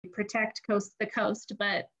protect the coast,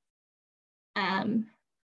 but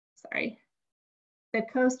the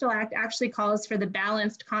Coastal Act actually calls for the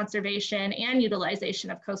balanced conservation and utilization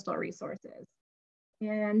of coastal resources.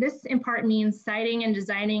 And this in part means siting and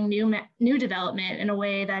designing new development in a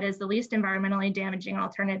way that is the least environmentally damaging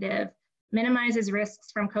alternative, minimizes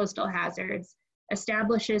risks from coastal hazards,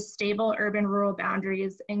 establishes stable urban-rural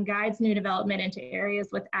boundaries, and guides new development into areas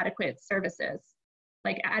with adequate services,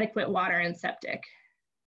 like adequate water and septic.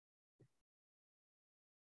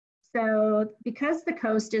 So because the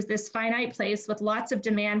coast is this finite place with lots of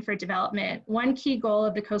demand for development, one key goal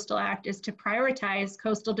of the Coastal Act is to prioritize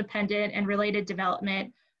coastal dependent and related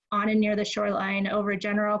development on and near the shoreline over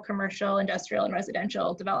general commercial, industrial, and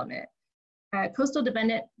residential development. Coastal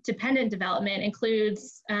dependent development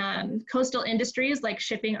includes coastal industries like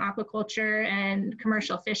shipping, aquaculture, and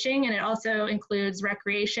commercial fishing, and it also includes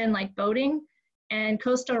recreation like boating. And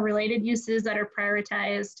coastal related uses that are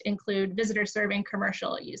prioritized include visitor serving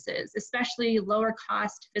commercial uses, especially lower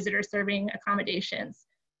cost visitor serving accommodations,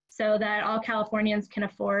 so that all Californians can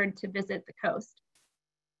afford to visit the coast.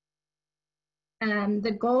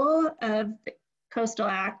 The goal of the Coastal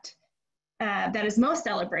Act that is most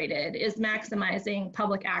celebrated is maximizing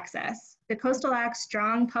public access. The Coastal Act's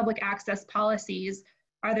strong public access policies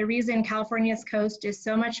are the reason California's coast is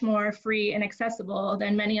so much more free and accessible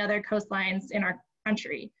than many other coastlines in our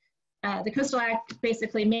country. The Coastal Act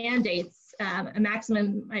basically mandates a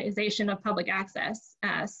maximization of public access.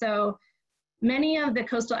 So many of the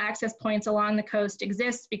coastal access points along the coast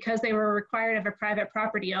exist because they were required of a private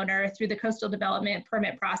property owner through the coastal development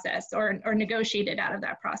permit process or negotiated out of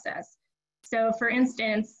that process. So for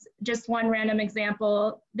instance, just one random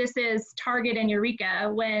example, this is Target in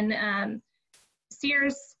Eureka. When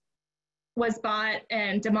Sears was bought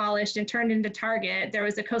and demolished and turned into Target, there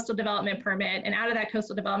was a coastal development permit, and out of that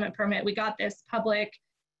coastal development permit, we got this public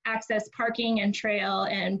access parking and trail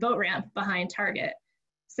and boat ramp behind Target.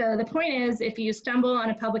 So the point is, if you stumble on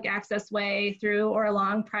a public access way through or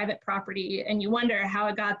along private property and you wonder how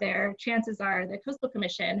it got there, chances are the Coastal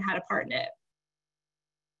Commission had a part in it.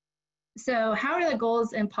 So how are the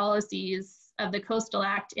goals and policies of the Coastal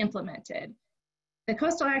Act implemented? The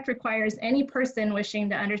Coastal Act requires any person wishing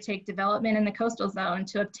to undertake development in the coastal zone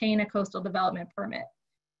to obtain a coastal development permit.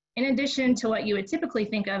 In addition to what you would typically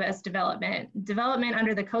think of as development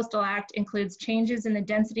under the Coastal Act includes changes in the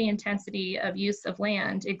density intensity of use of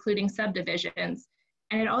land, including subdivisions,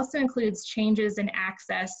 and it also includes changes in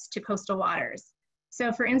access to coastal waters.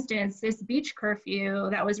 So for instance, this beach curfew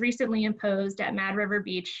that was recently imposed at Mad River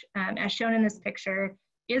Beach, as shown in this picture,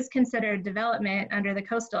 is considered development under the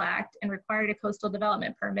Coastal Act and required a coastal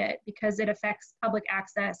development permit because it affects public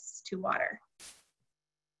access to water.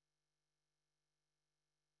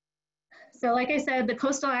 So like I said, the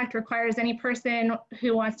Coastal Act requires any person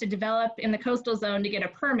who wants to develop in the coastal zone to get a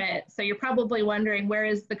permit. So you're probably wondering, where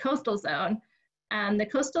is the coastal zone? The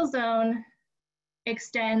coastal zone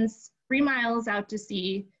extends 3 miles out to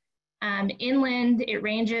sea. Inland, it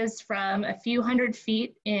ranges from a few hundred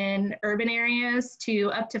feet in urban areas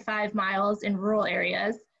to up to 5 miles in rural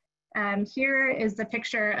areas. Here is the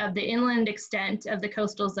picture of the inland extent of the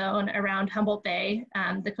coastal zone around Humboldt Bay.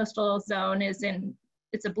 The coastal zone is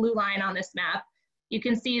it's a blue line on this map. You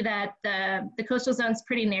can see that the coastal zone is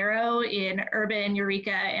pretty narrow in urban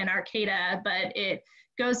Eureka and Arcata, but it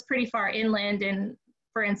goes pretty far inland in,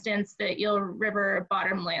 for instance, the Eel River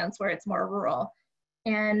bottomlands where it's more rural.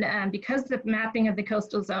 And because the mapping of the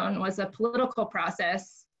coastal zone was a political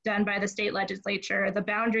process done by the state legislature, the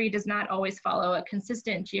boundary does not always follow a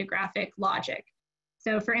consistent geographic logic.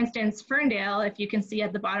 So for instance, Ferndale, if you can see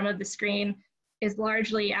at the bottom of the screen, is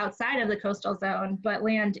largely outside of the coastal zone, but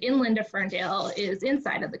land inland of Ferndale is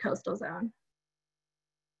inside of the coastal zone.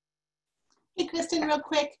 Hey, Cristin, real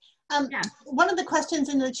quick. One of the questions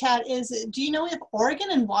in the chat is, do you know if Oregon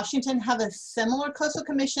and Washington have a similar coastal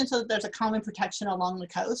commission so that there's a common protection along the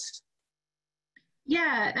coast?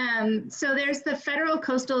 Yeah, so there's the Federal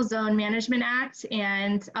Coastal Zone Management Act,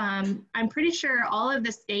 and I'm pretty sure all of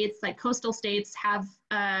the states, like coastal states, have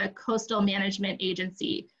a coastal management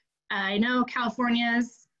agency. I know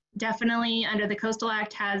California's definitely under the Coastal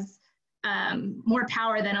Act has more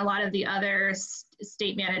power than a lot of the other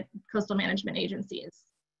state coastal management agencies,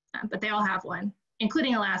 but they all have one,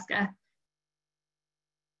 including Alaska.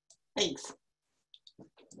 Thanks.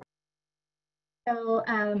 So,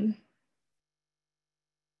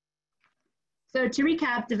 so to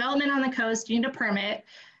recap, development on the coast, you need a permit,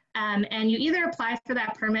 and you either apply for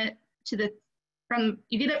that permit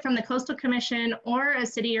you get it from the Coastal Commission or a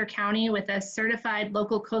city or county with a certified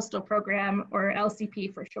local coastal program, or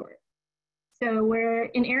LCP for short. So where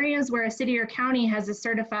in areas where a city or county has a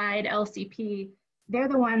certified LCP, they're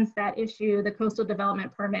the ones that issue the coastal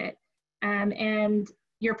development permit. And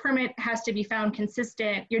your permit has to be found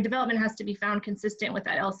consistent, your development has to be found consistent with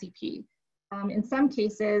that LCP. In some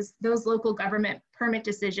cases, those local government permit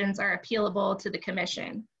decisions are appealable to the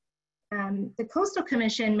commission. The Coastal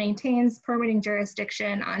Commission maintains permitting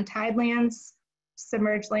jurisdiction on tidelands,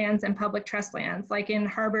 submerged lands, and public trust lands, like in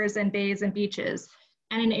harbors and bays and beaches,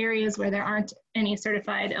 and in areas where there aren't any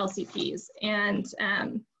certified LCPs. And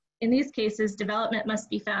in these cases, development must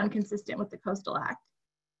be found consistent with the Coastal Act.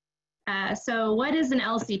 So what is an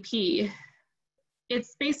LCP?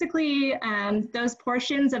 It's basically those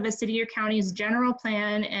portions of a city or county's general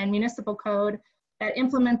plan and municipal code that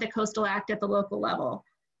implement the Coastal Act at the local level.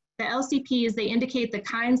 The LCPs, they indicate the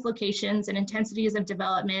kinds, locations, and intensities of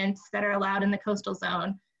development that are allowed in the coastal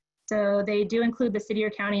zone. So they do include the city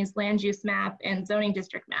or county's land use map and zoning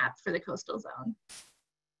district map for the coastal zone.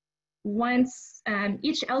 Once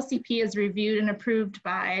each LCP is reviewed and approved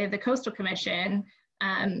by the Coastal Commission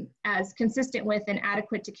as consistent with and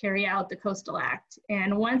adequate to carry out the Coastal Act.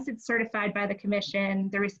 And once it's certified by the Commission,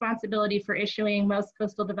 the responsibility for issuing most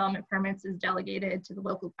coastal development permits is delegated to the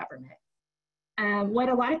local government. What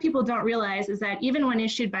a lot of people don't realize is that even when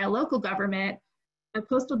issued by a local government, a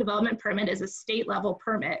coastal development permit is a state level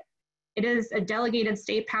permit. It is a delegated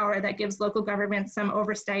state power that gives local governments some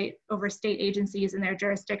oversight over state agencies in their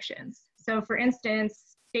jurisdictions. So for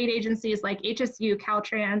instance, state agencies like HSU,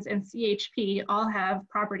 Caltrans, and CHP all have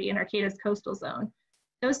property in Arcata's coastal zone.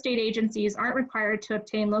 Those state agencies aren't required to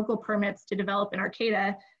obtain local permits to develop in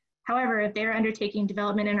Arcata. However, if they're undertaking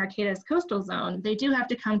development in Arcata's coastal zone, they do have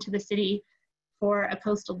to come to the city for a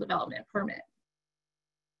coastal development permit.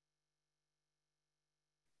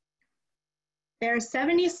 There are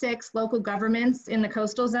 76 local governments in the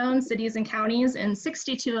coastal zone, cities and counties, and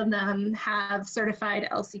 62 of them have certified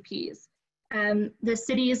LCPs. The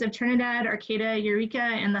cities of Trinidad, Arcata, Eureka,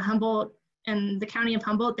 and the county of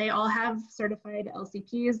Humboldt, they all have certified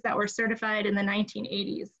LCPs that were certified in the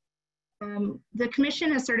 1980s. The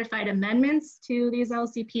commission has certified amendments to these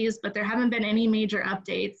LCPs, but there haven't been any major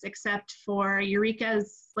updates except for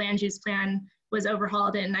Eureka's land use plan was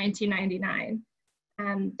overhauled in 1999.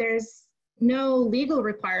 There's no legal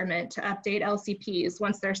requirement to update LCPs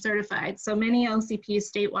once they're certified, so many LCPs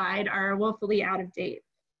statewide are woefully out of date.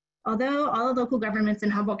 Although all the local governments in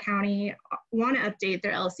Humboldt County want to update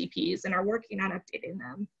their LCPs and are working on updating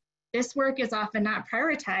them, this work is often not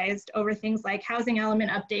prioritized over things like housing element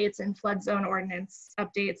updates and flood zone ordinance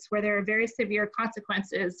updates, where there are very severe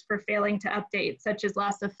consequences for failing to update, such as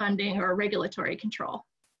loss of funding or regulatory control.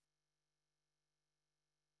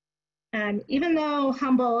 And even though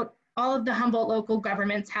all of the Humboldt local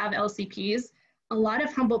governments have LCPs, a lot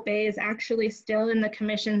of Humboldt Bay is actually still in the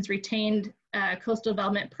Commission's retained coastal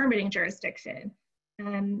development permitting jurisdiction.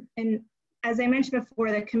 And as I mentioned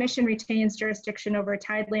before, the Commission retains jurisdiction over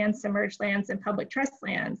tidelands, submerged lands, and public trust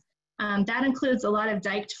lands. That includes a lot of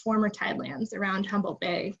diked former tidelands around Humboldt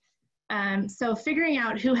Bay. So figuring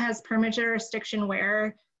out who has permit jurisdiction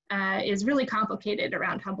where is really complicated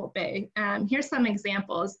around Humboldt Bay. Here's some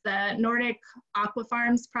examples. The Nordic Aqua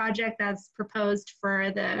Farms project that's proposed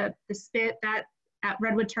for the spit at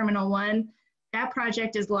Redwood Terminal 1, that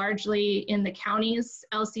project is largely in the county's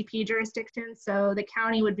LCP jurisdiction, so the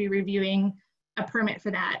county would be reviewing a permit for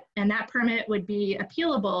that, and that permit would be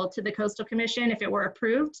appealable to the Coastal Commission if it were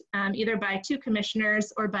approved, either by 2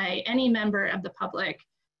 commissioners or by any member of the public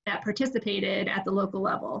that participated at the local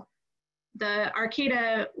level. The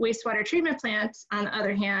Arcata wastewater treatment plant, on the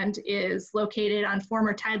other hand, is located on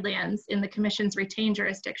former tidelands in the Commission's retained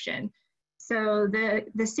jurisdiction. So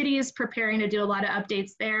the city is preparing to do a lot of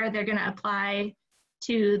updates there. They're going to apply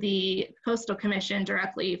to the Coastal Commission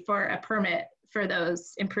directly for a permit for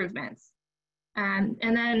those improvements. And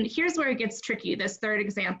then here's where it gets tricky, this third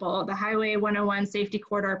example, the Highway 101 Safety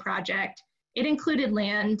Corridor project. It included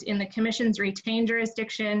land in the Commission's retained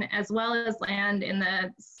jurisdiction, as well as land in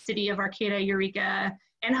the city of Arcata, Eureka,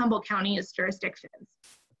 and Humboldt County's jurisdictions.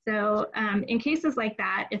 So in cases like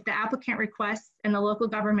that, if the applicant requests and the local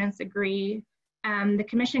governments agree, the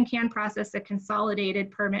Commission can process a consolidated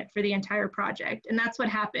permit for the entire project. And that's what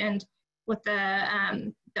happened with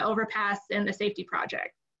the overpass and the safety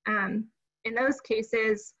project. In those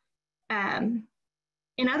cases,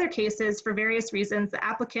 in other cases, for various reasons, the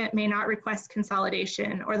applicant may not request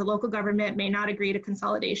consolidation or the local government may not agree to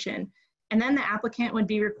consolidation. And then the applicant would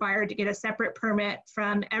be required to get a separate permit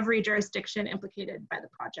from every jurisdiction implicated by the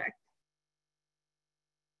project.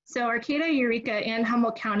 So Arcata, Eureka, and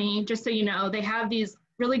Humboldt County, just so you know, they have these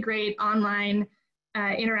really great online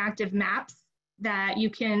interactive maps that you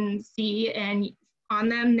can see, and on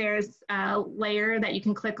them there's a layer that you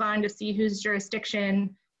can click on to see whose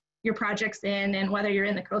jurisdiction your project's in and whether you're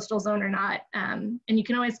in the coastal zone or not. And you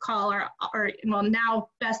can always call or well, now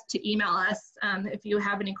best to email us if you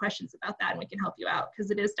have any questions about that, and we can help you out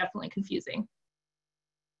because it is definitely confusing.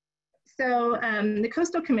 So the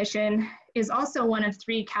Coastal Commission is also one of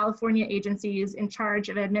 3 California agencies in charge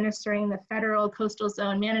of administering the Federal Coastal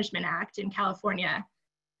Zone Management Act in California.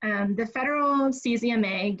 The federal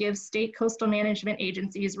CZMA gives state coastal management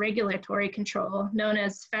agencies regulatory control known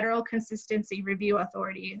as Federal Consistency Review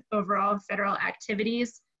Authority over all federal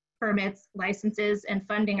activities, permits, licenses, and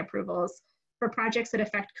funding approvals for projects that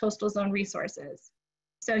affect coastal zone resources.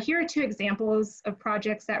 So here are 2 examples of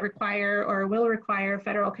projects that require or will require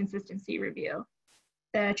federal consistency review.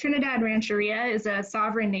 The Trinidad Rancheria is a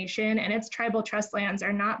sovereign nation and its tribal trust lands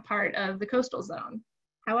are not part of the coastal zone.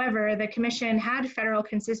 However, the Commission had federal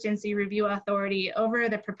consistency review authority over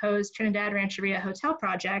the proposed Trinidad Rancheria Hotel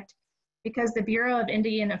project because the Bureau of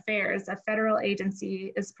Indian Affairs, a federal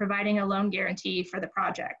agency, is providing a loan guarantee for the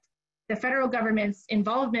project. The federal government's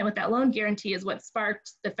involvement with that loan guarantee is what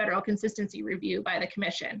sparked the federal consistency review by the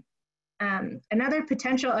Commission. Another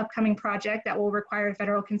potential upcoming project that will require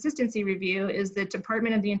federal consistency review is the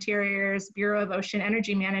Department of the Interior's Bureau of Ocean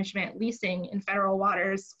Energy Management leasing in federal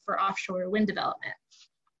waters for offshore wind development.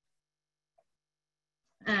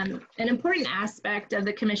 An important aspect of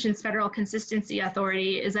the Commission's federal consistency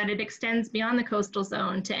authority is that it extends beyond the coastal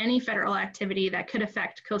zone to any federal activity that could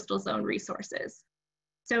affect coastal zone resources.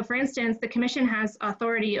 So for instance, the Commission has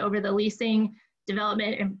authority over the leasing,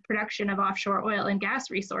 development, and production of offshore oil and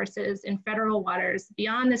gas resources in federal waters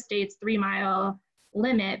beyond the state's 3-mile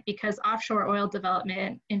limit because offshore oil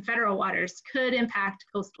development in federal waters could impact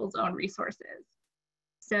coastal zone resources.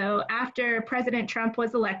 So after President Trump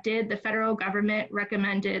was elected, the federal government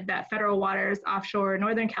recommended that federal waters offshore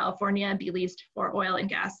Northern California be leased for oil and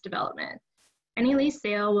gas development. Any lease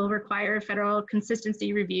sale will require federal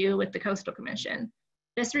consistency review with the Coastal Commission.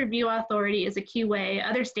 This review authority is a key way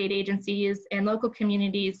other state agencies and local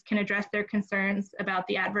communities can address their concerns about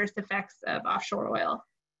the adverse effects of offshore oil.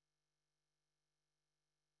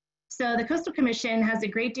 So the Coastal Commission has a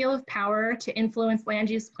great deal of power to influence land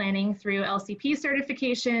use planning through LCP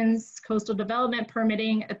certifications, coastal development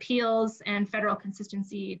permitting, appeals, and federal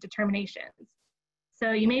consistency determinations.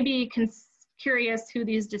 So you may be curious who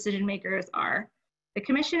these decision makers are. The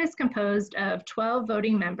Commission is composed of 12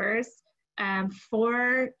 voting members.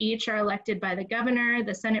 4 each are elected by the Governor,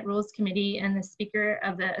 the Senate Rules Committee, and the Speaker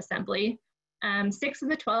of the Assembly. 6 of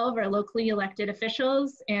the 12 are locally elected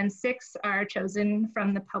officials, and 6 are chosen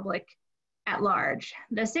from the public at large.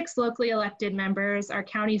 The 6 locally elected members are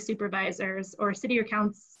county supervisors or city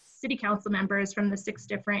council members from the 6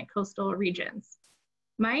 different coastal regions.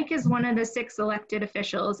 Mike is one of the 6 elected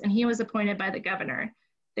officials, and he was appointed by the Governor.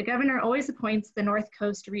 The Governor always appoints the North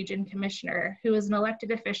Coast Region Commissioner, who is an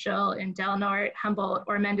elected official in Del Norte, Humboldt,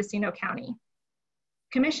 or Mendocino County.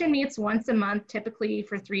 Commission meets once a month, typically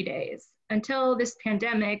for 3 days. Until this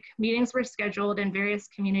pandemic, meetings were scheduled in various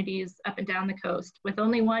communities up and down the coast, with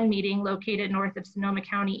only one meeting located north of Sonoma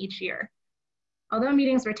County each year. Although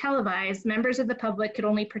meetings were televised, members of the public could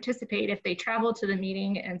only participate if they traveled to the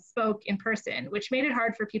meeting and spoke in person, which made it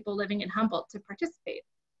hard for people living in Humboldt to participate.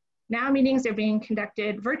 Now meetings are being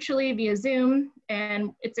conducted virtually via Zoom,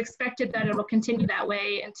 and it's expected that it will continue that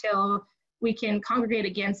way until we can congregate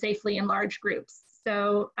again safely in large groups.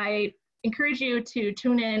 So I encourage you to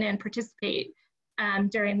tune in and participate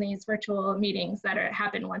during these virtual meetings that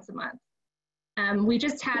happen once a month. We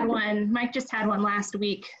just had one, Mike just had one last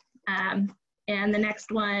week, and the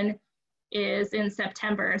next one is in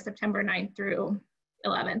September 9th through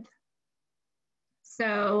 11th.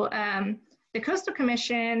 So the Coastal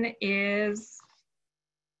Commission is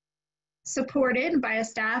supported by a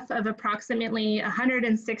staff of approximately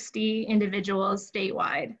 160 individuals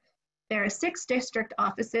statewide. There are 6 district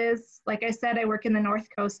offices. Like I said, I work in the North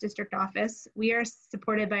Coast District Office. We are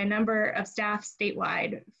supported by a number of staff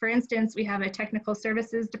statewide. For instance, we have a technical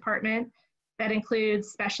services department that includes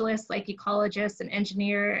specialists like ecologists, an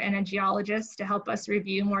engineer, and a geologist to help us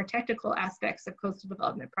review more technical aspects of coastal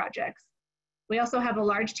development projects. We also have a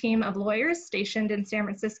large team of lawyers stationed in San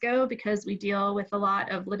Francisco because we deal with a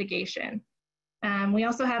lot of litigation. We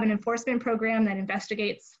also have an enforcement program that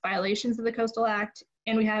investigates violations of the Coastal Act,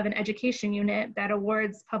 and we have an education unit that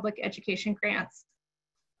awards public education grants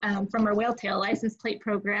from our Whaletail license plate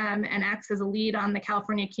program and acts as a lead on the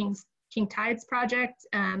California King Tides project,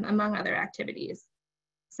 among other activities.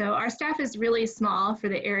 So our staff is really small for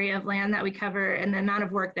the area of land that we cover and the amount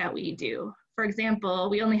of work that we do. For example,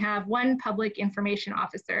 we only have 1 public information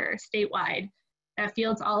officer statewide that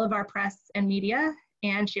fields all of our press and media,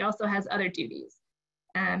 and she also has other duties.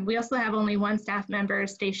 We also have only one staff member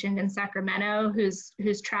stationed in Sacramento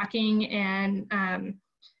who's tracking and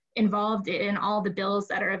involved in all the bills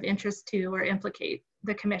that are of interest to or implicate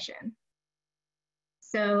the commission.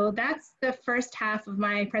 So that's the first half of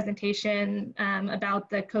my presentation about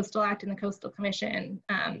the Coastal Act and the Coastal Commission.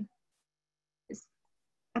 I'd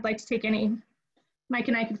like to take any, Mike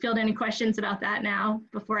and I can field any questions about that now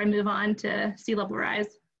before I move on to sea level rise.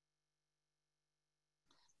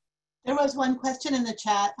 There was one question in the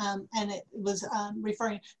chat and it was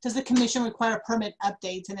referring, does the commission require permit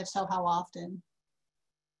updates, and if so, how often?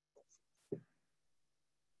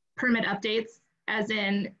 Permit updates as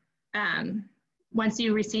in once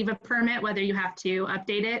you receive a permit, whether you have to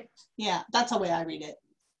update it? Yeah, that's the way I read it.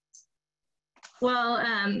 Well,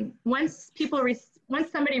 once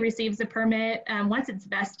somebody receives a permit, once it's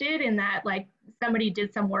vested in that like somebody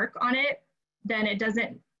did some work on it, then it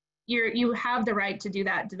doesn't, you have the right to do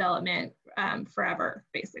that development forever,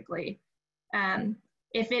 basically.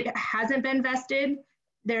 If it hasn't been vested,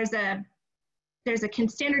 there's a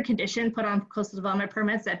standard condition put on coastal development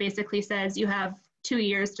permits that basically says you have 2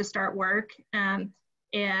 years to start work,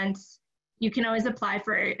 and you can always apply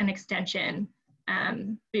for an extension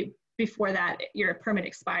before that your permit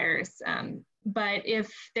expires. But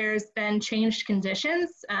if there's been changed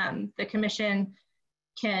conditions, the commission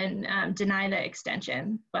can deny the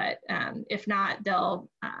extension. But if not, they'll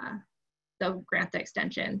grant the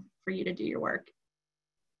extension for you to do your work.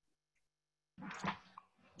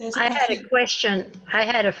 I had a question. I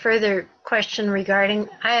have a further question regarding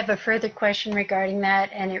that,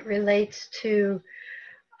 and it relates to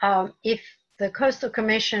if the Coastal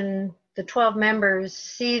Commission, the 12 members,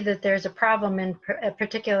 see that there's a problem in a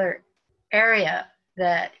particular area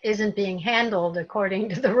that isn't being handled according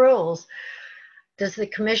to the rules, does the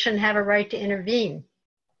commission have a right to intervene?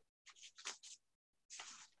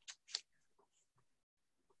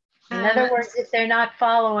 In other words, if they're not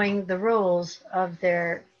following the rules of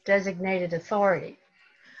their designated authority.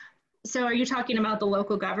 So are you talking about the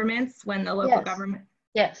local governments when the local government?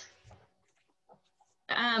 Yes.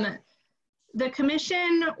 The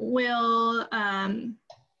commission will,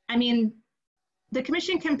 the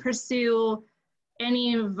commission can pursue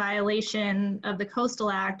any violation of the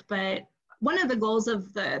Coastal Act, but one of the goals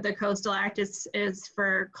of the Coastal Act is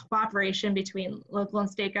for cooperation between local and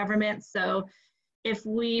state governments. So if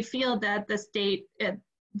we feel that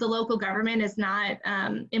the local government is not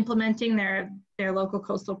implementing their local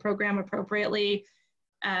coastal program appropriately,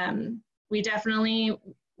 we definitely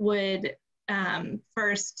would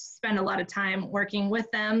first spend a lot of time working with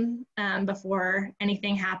them before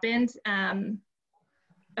anything happened.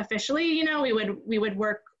 Officially, we would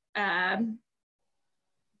work,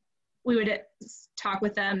 we would talk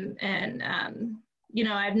with them, and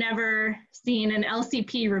I've never seen an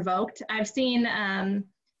LCP revoked. I've seen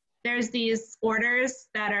there's these orders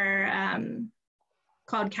that are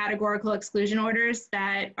called categorical exclusion orders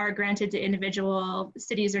that are granted to individual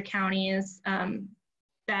cities or counties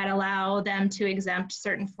that allow them to exempt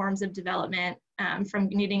certain forms of development from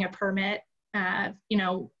needing a permit.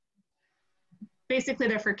 Basically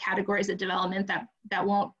they're for categories of development that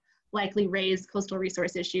won't likely raise coastal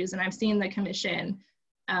resource issues. And I've seen the commission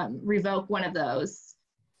revoke one of those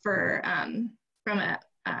for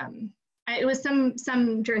it was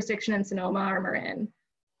some jurisdiction in Sonoma or Marin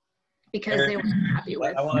because they weren't happy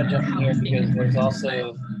with. I want to jump in here because there's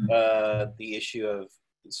also the issue of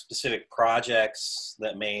specific projects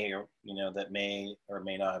that may or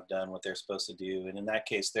may not have done what they're supposed to do, and in that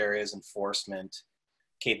case, there is enforcement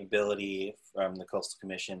capability from the Coastal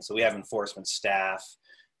Commission. So we have enforcement staff,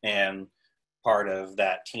 and part of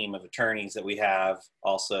that team of attorneys that we have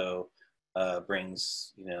also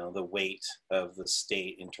brings the weight of the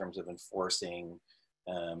state in terms of enforcing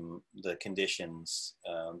the conditions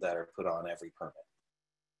that are put on every permit.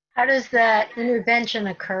 How does that intervention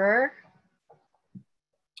occur?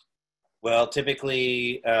 Well,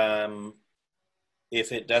 typically,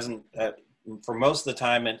 if it doesn't, for most of the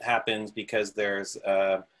time, it happens because there's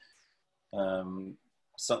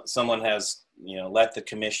someone has let the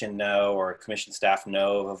commission know, or commission staff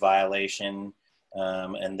know of a violation,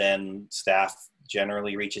 and then staff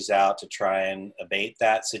generally reaches out to try and abate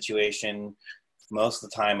that situation. Most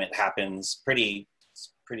of the time, it happens pretty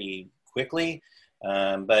quickly,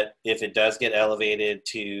 but if it does get elevated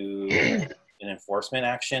to an enforcement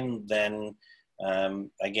action, then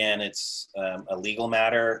again, it's a legal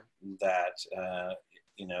matter that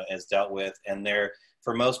is dealt with. And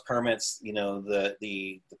for most permits,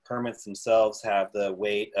 the permits themselves have the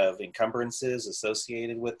weight of encumbrances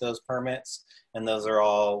associated with those permits, and those are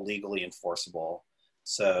all legally enforceable.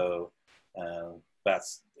 So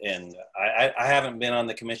and I haven't been on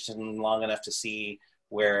the commission long enough to see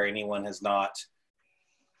where anyone has not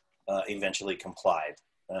eventually complied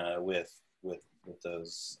with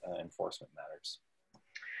those enforcement matters.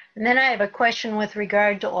 And then I have a question with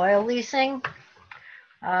regard to oil leasing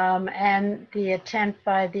and the attempt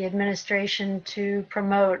by the administration to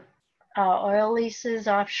promote oil leases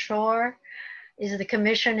offshore. Is the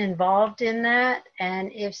commission involved in that?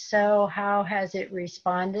 And if so, how has it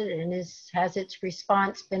responded? And has its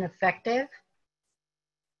response been effective?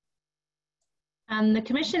 The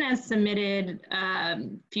commission has submitted a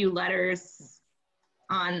few letters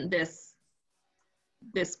on this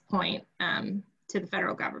point to the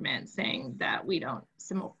federal government saying that we don't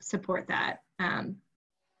support that.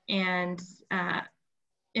 And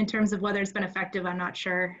in terms of whether it's been effective, I'm not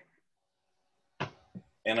sure.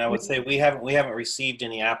 And I would say we haven't received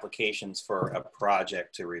any applications for a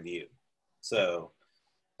project to review. So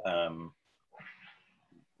yeah,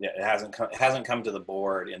 it hasn't come to the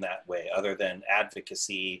board in that way, other than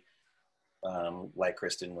advocacy, like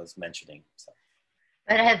Cristin was mentioning. So.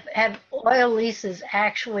 But have oil leases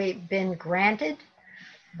actually been granted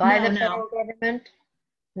by the federal government?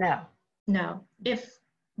 No. No. If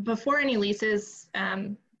before any leases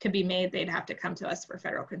could be made, they'd have to come to us for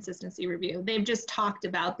federal consistency review. They've just talked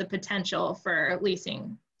about the potential for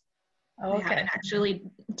leasing. Okay. They haven't actually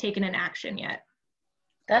taken an action yet.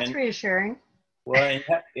 That's reassuring. Well,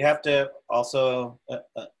 you have to also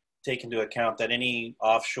take into account that any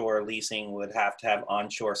offshore leasing would have to have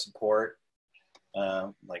onshore support,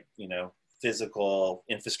 like, you know, physical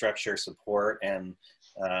infrastructure support, and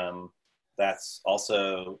that's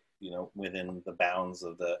also, you know, within the bounds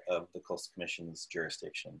of the Coastal Commission's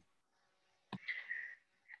jurisdiction.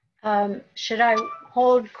 Should I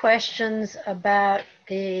hold questions about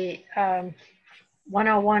the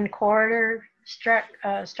 101 corridor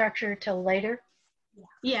structure till later?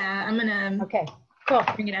 Yeah, I'm gonna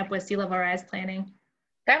bring it up with sea level rise planning.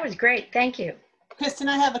 That was great, thank you. Cristin,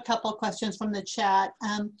 I have a couple of questions from the chat.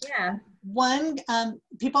 One,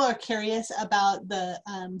 people are curious about the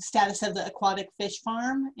status of the aquatic fish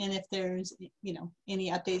farm, and if there's, you know,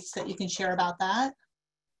 any updates that you can share about that.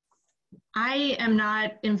 I am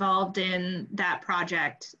not involved in that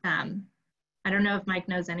project. I don't know if Mike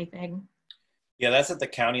knows anything. Yeah, that's at the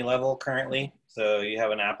county level currently. So you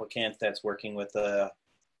have an applicant that's working with the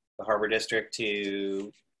Harbor District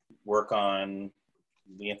to work on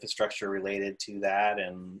the infrastructure related to that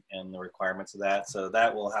and the requirements of that. So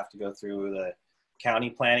that will have to go through the county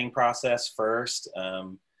planning process first.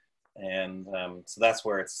 So that's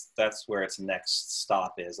where its next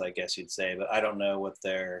stop is, I guess you'd say. But I don't know what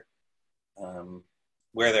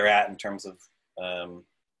where they're at in terms of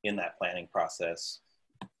in that planning process.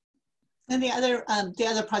 And the other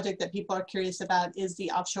project that people are curious about is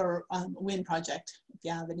the offshore wind project. If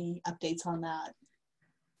you have any updates on that.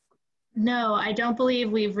 No, I don't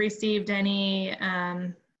believe we've received any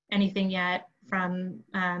anything yet from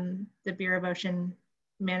the Bureau of Ocean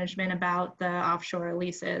Management about the offshore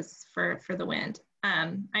leases for the wind.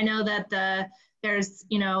 I know that there's,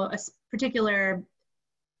 you know, a particular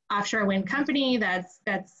offshore wind company that's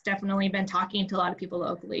definitely been talking to a lot of people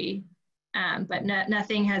locally, but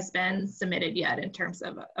nothing has been submitted yet in terms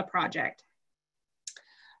of a project.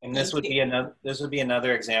 And this would be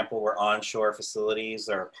another example where onshore facilities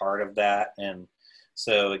are part of that. And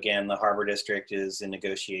so again, the Harbor District is in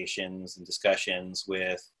negotiations and discussions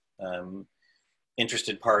with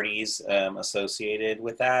interested parties associated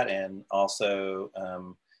with that, and also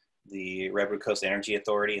the Redwood Coast Energy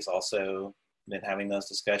Authority has also been having those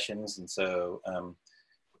discussions. And so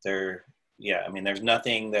yeah, I mean, there's not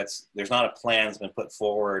a plan that's been put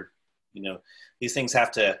forward. You know, these things have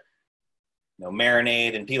to, you know,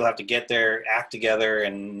 marinate, and people have to get their act together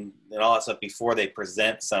and all that stuff before they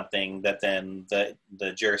present something that then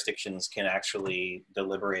the jurisdictions can actually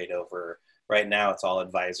deliberate over. Right now, it's all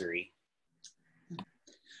advisory.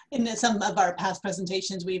 In some of our past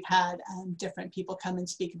presentations, we've had different people come and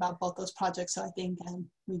speak about both those projects. So I think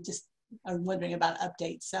we just are wondering about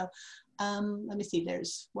updates. So let me see,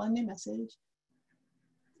 there's one new message.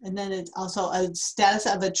 And then it's also a status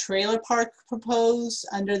of a trailer park proposed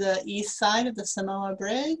under the east side of the Samoa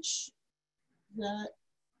Bridge.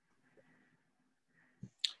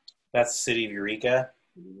 That's the City of Eureka.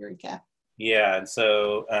 Eureka. Yeah, and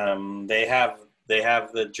so they have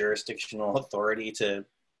the jurisdictional authority to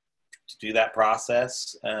do that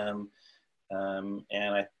process. And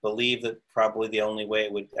I believe that probably the only way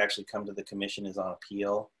it would actually come to the commission is on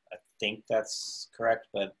appeal. I think that's correct,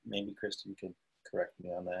 but maybe Cristin could correct me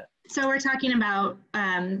on that. So we're talking about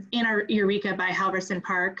in our Eureka by Halverson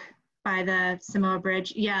Park. by the Samoa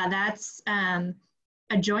Bridge. Yeah, that's a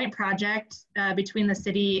joint project between the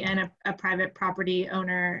city and a private property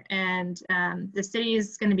owner. And the city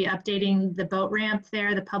is going to be updating the boat ramp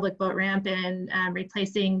there, the public boat ramp, and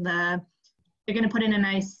replacing they're going to put in a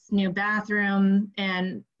nice new bathroom.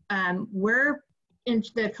 And we're in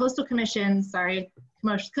the Coastal Commission,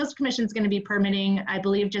 Coastal Commission is going to be permitting, I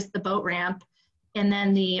believe, just the boat ramp. And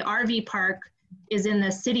then the RV park is in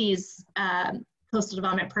the city's coastal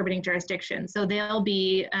development permitting jurisdiction. So they'll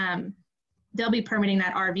be permitting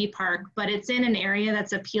that RV park, but it's in an area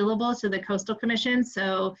that's appealable to the Coastal Commission.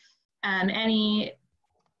 So any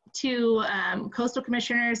two coastal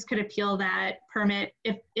commissioners could appeal that permit.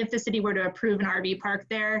 If the city were to approve an RV park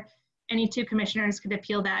there, any two commissioners could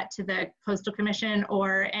appeal that to the Coastal Commission,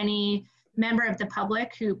 or any member of the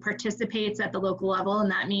public who participates at the local level.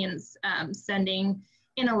 And that means sending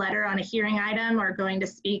in a letter on a hearing item, or going to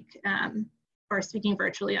speak or speaking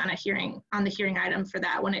virtually on the hearing item for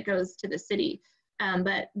that when it goes to the city.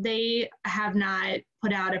 But they have not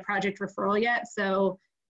put out a project referral yet. So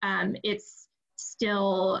it's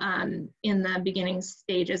still in the beginning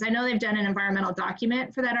stages. I know they've done an environmental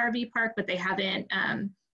document for that RV park, but they haven't,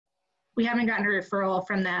 we haven't gotten a referral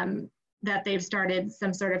from them that they've started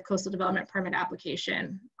some sort of coastal development permit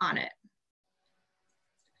application on it.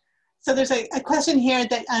 So there's a question here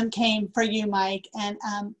that came for you, Mike, and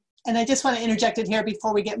I just want to interject it here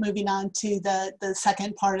before we get moving on to the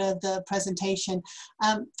second part of the presentation.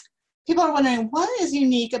 People are wondering, what is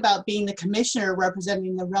unique about being the commissioner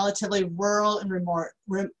representing the relatively rural and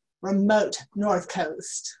remote North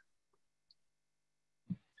Coast?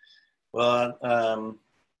 Well,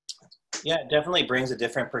 yeah, it definitely brings a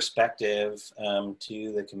different perspective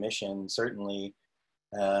to the commission, certainly.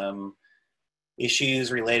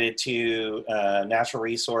 Issues related to natural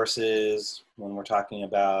resources when we're talking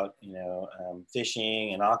about,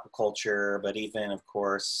 fishing and aquaculture, but even, of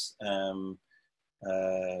course,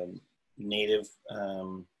 native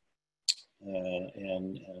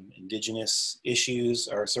and indigenous issues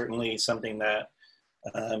are certainly something that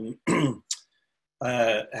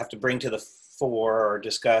have to bring to the fore or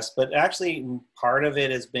discuss. But actually, part of it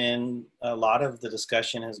has been, a lot of the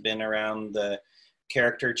discussion has been around the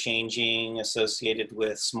character changing associated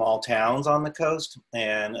with small towns on the coast,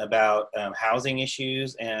 and about housing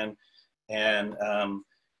issues. And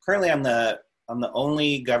currently I'm the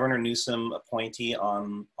only Governor Newsom appointee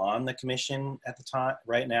on the commission at the time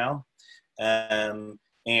right now.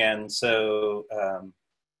 And so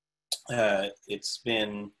it's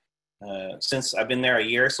been since I've been there a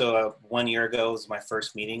year. So 1 year ago was my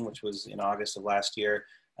first meeting, which was in August of last year.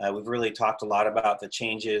 We've really talked a lot about the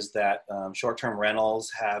changes that short-term rentals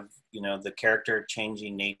have, the character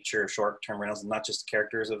changing nature of short-term rentals, and not just the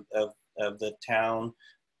characters of the town,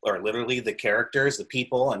 or literally the characters, the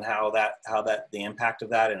people, and how the impact of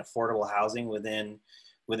that in affordable housing within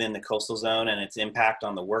the coastal zone, and its impact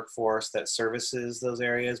on the workforce that services those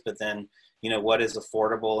areas. But then, what is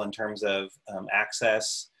affordable in terms of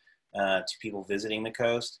access to people visiting the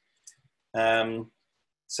coast.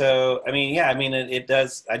 So, it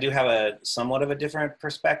does, I do have a somewhat of a different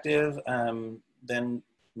perspective than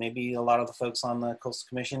maybe a lot of the folks on the Coastal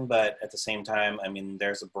Commission, but at the same time,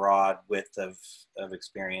 there's a broad width of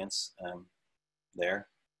experience there.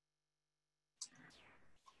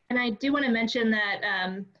 And I do want to mention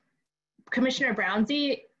that Commissioner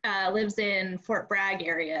Brownsey lives in Fort Bragg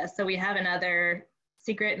area. So we have another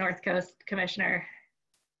secret North Coast commissioner.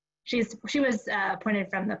 She was appointed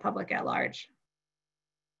from the public at large.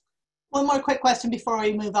 One more quick question before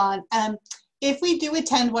we move on. If we do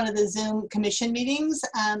attend one of the Zoom commission meetings,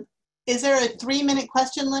 is there a 3-minute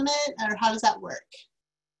question limit, or how does that work?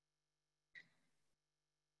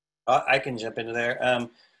 I can jump into there.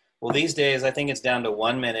 Well, these days, I think it's down to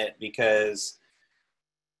 1 minute, because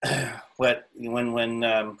when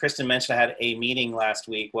Cristin mentioned I had a meeting last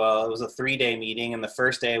week, well, it was a 3-day meeting, and the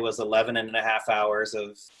first day was 11.5 hours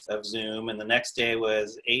of Zoom, and the next day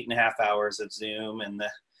was 8.5 hours of Zoom, and then,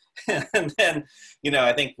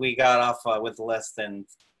 I think we got off with less than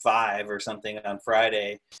 5 or something on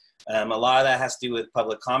Friday. A lot of that has to do with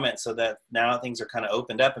public comment, so that now things are kind of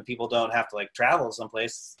opened up and people don't have to travel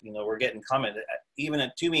someplace. We're getting comment. Even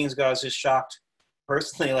at 2 meetings ago, I was just shocked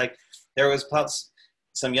personally. There was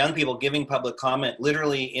some young people giving public comment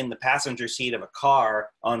literally in the passenger seat of a car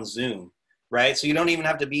on Zoom, right? So you don't even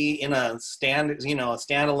have to be in a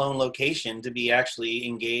standalone location to be actually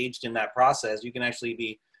engaged in that process. You can actually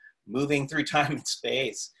be moving through time and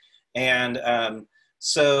space. And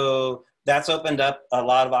so that's opened up a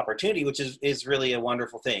lot of opportunity, which is really a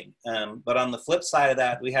wonderful thing. But on the flip side of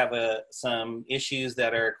that, we have some issues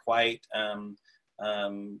that are quite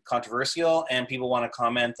controversial, and people want to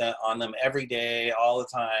comment on them every day, all the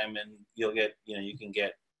time, and you'll get, you can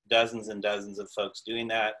get dozens and dozens of folks doing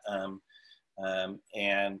that,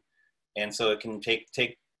 and so it can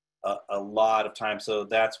take a lot of time. So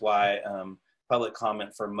that's why public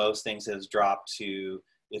comment for most things has dropped to,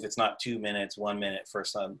 if it's not 2 minutes, 1 minute for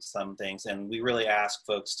some things. And we really ask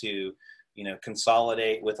folks to,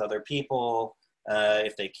 consolidate with other people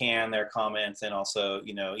if they can, their comments, and also,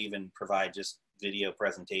 even provide just video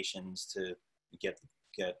presentations to get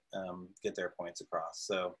their points across.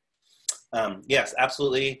 So yes,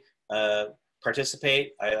 absolutely,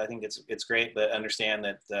 participate. I think it's great, but understand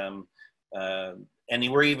that and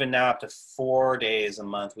we're even now up to 4 days a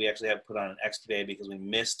month. We actually have to put on an extra day because we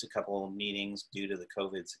missed a couple of meetings due to the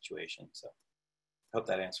COVID situation. So I hope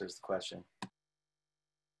that answers the question.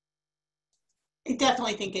 I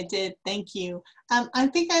definitely think it did. Thank you. I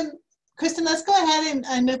think Cristin, let's go ahead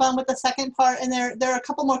and move on with the second part. And there are a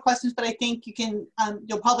couple more questions, but I think you can,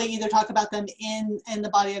 you'll probably either talk about them in the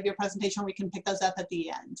body of your presentation, or we can pick those up at the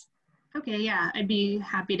end. Okay, yeah, I'd be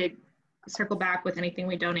happy to circle back with anything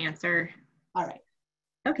we don't answer. All right.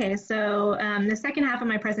 Okay, so the second half of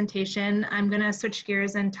my presentation, I'm going to switch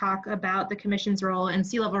gears and talk about the Commission's role in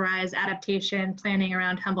sea level rise adaptation planning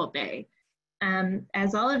around Humboldt Bay.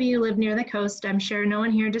 As all of you live near the coast, I'm sure no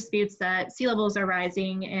one here disputes that sea levels are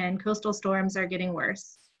rising and coastal storms are getting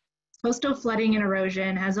worse. Coastal flooding and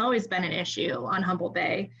erosion has always been an issue on Humboldt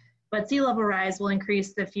Bay, but sea level rise will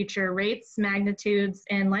increase the future rates, magnitudes,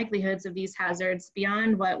 and likelihoods of these hazards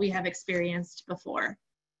beyond what we have experienced before.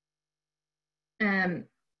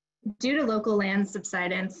 Due to local land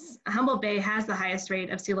subsidence, Humboldt Bay has the highest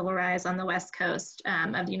rate of sea level rise on the west coast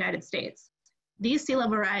of the United States. These sea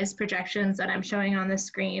level rise projections that I'm showing on the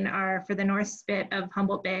screen are for the north spit of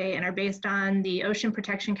Humboldt Bay and are based on the Ocean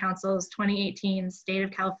Protection Council's 2018 State of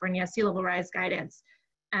California Sea Level Rise Guidance,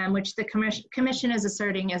 which the Commission is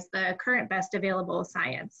asserting is the current best available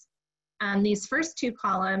science. These first two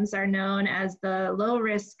columns are known as the low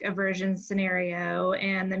risk aversion scenario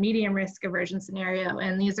and the medium risk aversion scenario,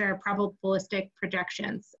 and these are probabilistic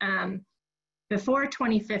projections. Before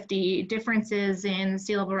 2050, differences in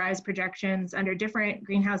sea level rise projections under different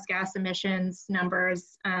greenhouse gas emissions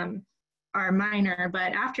numbers are minor,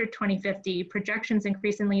 but after 2050, projections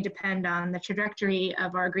increasingly depend on the trajectory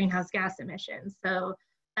of our greenhouse gas emissions. So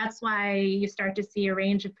that's why you start to see a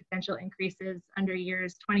range of potential increases under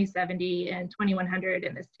years 2070 and 2100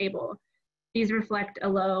 in this table. These reflect a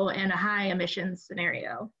low and a high emissions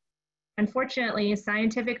scenario. Unfortunately,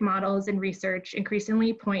 scientific models and research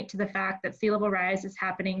increasingly point to the fact that sea level rise is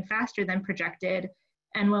happening faster than projected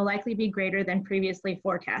and will likely be greater than previously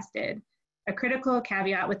forecasted. A critical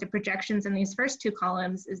caveat with the projections in these first two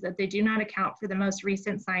columns is that they do not account for the most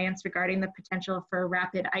recent science regarding the potential for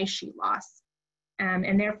rapid ice sheet loss.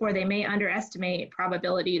 And therefore, they may underestimate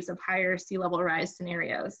probabilities of higher sea level rise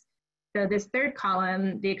scenarios. So this third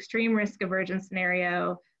column, the extreme risk aversion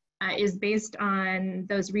scenario, is based on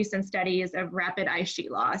those recent studies of rapid ice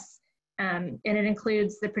sheet loss. And it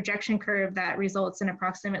includes the projection curve that results in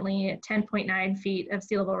approximately 10.9 feet of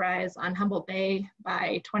sea level rise on Humboldt Bay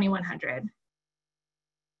by 2100.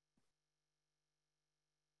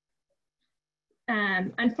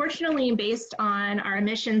 Unfortunately, based on our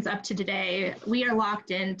emissions up to today, we are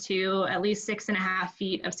locked into at least 6.5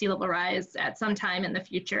 feet of sea level rise at some time in the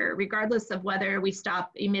future, regardless of whether we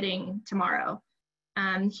stop emitting tomorrow.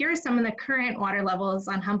 Here are some of the current water levels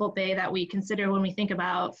on Humboldt Bay that we consider when we think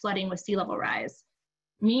about flooding with sea level rise.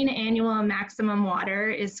 Mean annual maximum water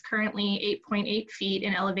is currently 8.8 feet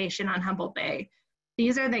in elevation on Humboldt Bay.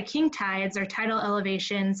 These are the king tides or tidal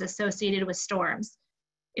elevations associated with storms.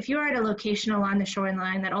 If you are at a location along the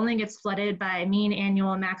shoreline that only gets flooded by mean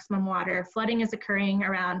annual maximum water, flooding is occurring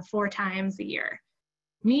around 4 times a year.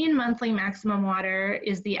 Mean monthly maximum water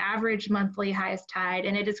is the average monthly highest tide,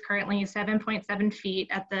 and it is currently 7.7 feet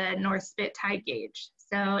at the North Spit tide gauge.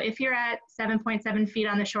 So if you're at 7.7 feet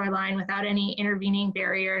on the shoreline without any intervening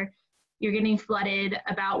barrier, you're getting flooded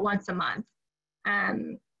about once a month.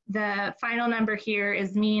 The final number here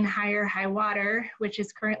is mean higher high water, which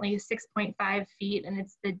is currently 6.5 feet, and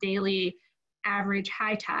it's the daily average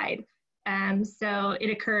high tide. So it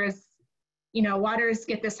occurs, waters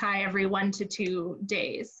get this high every 1 to 2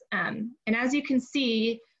 days. And as you can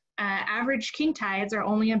see, average king tides are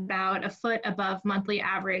only about a foot above monthly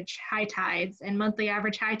average high tides, and monthly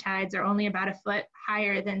average high tides are only about a foot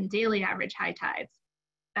higher than daily average high tides.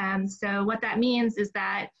 So what that means is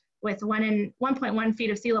that with 1.1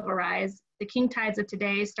 feet of sea level rise, the king tides of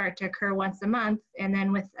today start to occur once a month, and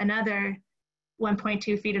then with another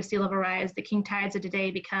 1.2 feet of sea level rise, the king tides of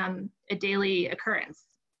today become a daily occurrence.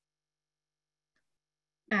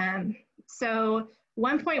 So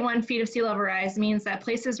 1.1 feet of sea level rise means that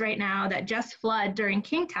places right now that just flood during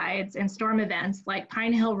king tides and storm events like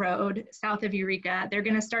Pine Hill Road south of Eureka, they're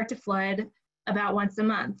going to start to flood about once a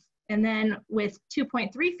month. And then with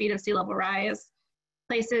 2.3 feet of sea level rise,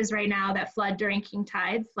 places right now that flood during king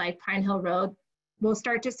tides like Pine Hill Road, we'll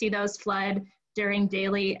start to see those flood during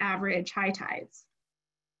daily average high tides.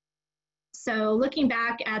 So looking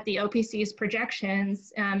back at the OPC's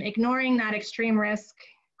projections, ignoring that extreme risk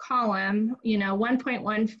column,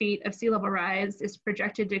 1.1 feet of sea level rise is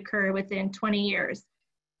projected to occur within 20 years.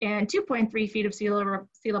 And 2.3 feet of sea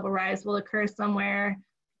level rise will occur somewhere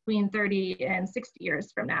between 30 and 60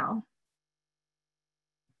 years from now.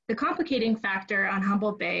 The complicating factor on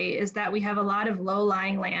Humboldt Bay is that we have a lot of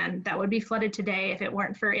low-lying land that would be flooded today if it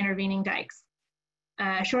weren't for intervening dikes.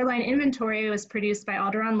 Shoreline inventory was produced by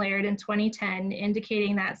Alderon Laird in 2010,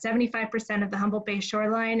 indicating that 75% of the Humboldt Bay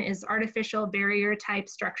shoreline is artificial barrier type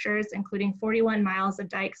structures, including 41 miles of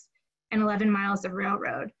dikes and 11 miles of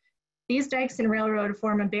railroad. These dikes and railroad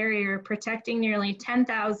form a barrier protecting nearly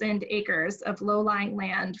 10,000 acres of low-lying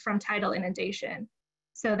land from tidal inundation.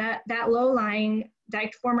 So that low-lying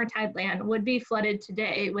diked former tide land would be flooded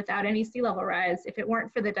today without any sea level rise if it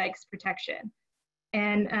weren't for the dike's protection.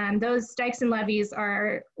 And those dikes and levees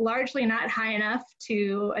are largely not high enough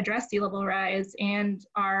to address sea level rise, and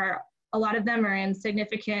a lot of them are in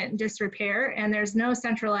significant disrepair, and there's no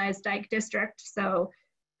centralized dike district. So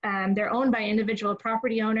they're owned by individual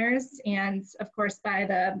property owners and of course by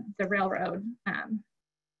the railroad.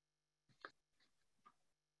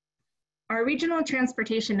 Our regional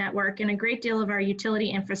transportation network and a great deal of our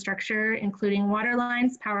utility infrastructure, including water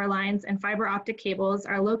lines, power lines, and fiber optic cables,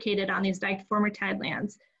 are located on these diked former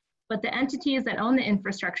tidelands. But the entities that own the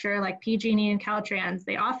infrastructure, like PG&E and Caltrans,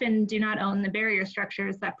 they often do not own the barrier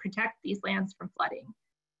structures that protect these lands from flooding.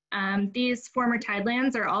 These former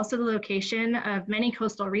tidelands are also the location of many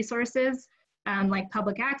coastal resources, like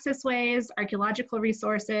public access ways, archaeological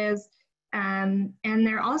resources, and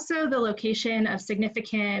they're also the location of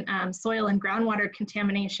significant soil and groundwater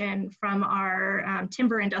contamination from our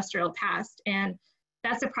timber industrial past. And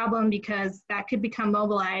that's a problem because that could become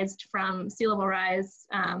mobilized from sea level rise,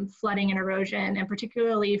 flooding and erosion, and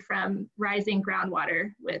particularly from rising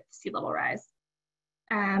groundwater with sea level rise.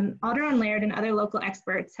 Alderon Laird and other local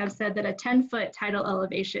experts have said that a 10-foot tidal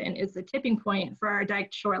elevation is the tipping point for our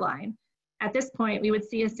diked shoreline. At this point, we would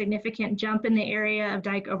see a significant jump in the area of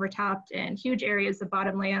dike overtopped and huge areas of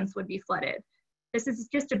bottomlands would be flooded. This is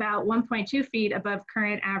just about 1.2 feet above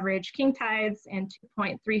current average king tides and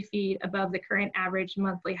 2.3 feet above the current average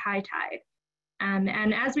monthly high tide.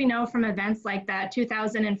 And as we know from events like that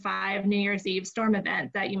 2005 New Year's Eve storm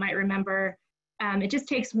event that you might remember, it just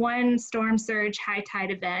takes one storm surge high tide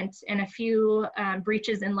event and a few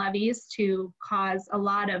breaches in levees to cause a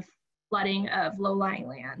lot of flooding of low-lying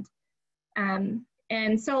land.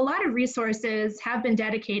 And so a lot of resources have been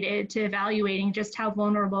dedicated to evaluating just how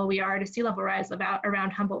vulnerable we are to sea level rise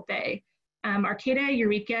around Humboldt Bay. Arcata,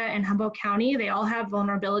 Eureka, and Humboldt County, they all have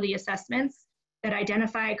vulnerability assessments that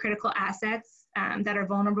identify critical assets that are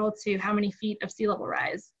vulnerable to how many feet of sea level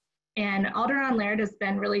rise. And Alderon Laird has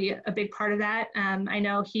been really a big part of that. I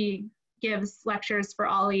know he gives lectures for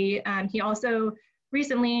OLLI. He also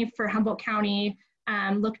recently for Humboldt County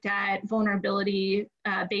looked at vulnerability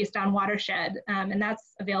based on watershed, and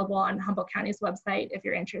that's available on Humboldt County's website if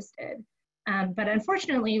you're interested. But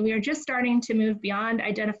unfortunately, we are just starting to move beyond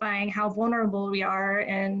identifying how vulnerable we are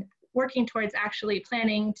and working towards actually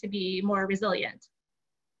planning to be more resilient.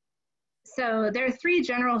 So there are three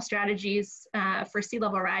general strategies for sea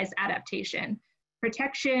level rise adaptation: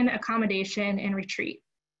 protection, accommodation, and retreat.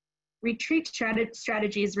 Retreat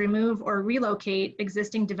strategies remove or relocate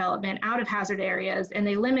existing development out of hazard areas, and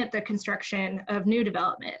they limit the construction of new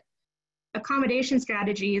development. Accommodation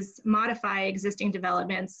strategies modify existing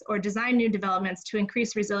developments or design new developments to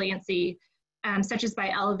increase resiliency, such as by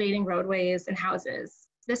elevating roadways and houses.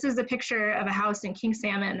 This is a picture of a house in King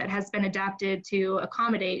Salmon that has been adapted to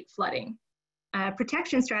accommodate flooding.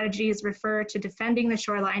 Protection strategies refer to defending the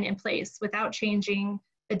shoreline in place without changing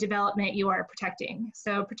the development you are protecting.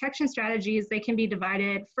 So protection strategies, they can be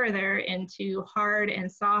divided further into hard and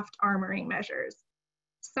soft armoring measures.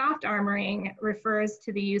 Soft armoring refers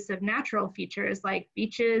to the use of natural features like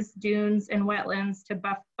beaches, dunes, and wetlands to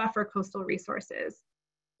buffer coastal resources,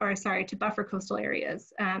 or sorry, to buffer coastal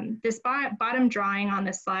areas. This bottom drawing on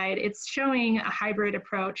this slide, it's showing a hybrid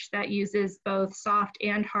approach that uses both soft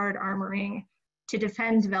and hard armoring to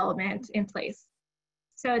defend development in place.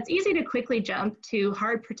 So it's easy to quickly jump to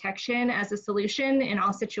hard protection as a solution in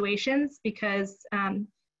all situations because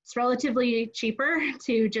It's relatively cheaper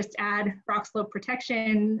to just add rock slope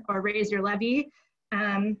protection or raise your levee.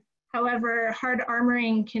 However, hard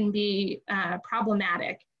armoring can be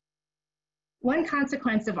problematic. One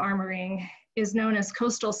consequence of armoring is known as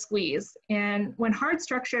coastal squeeze. And when hard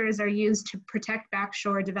structures are used to protect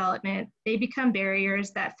backshore development, they become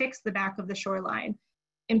barriers that fix the back of the shoreline,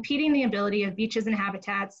 impeding the ability of beaches and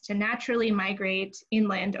habitats to naturally migrate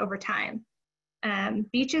inland over time.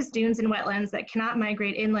 Beaches, dunes, and wetlands that cannot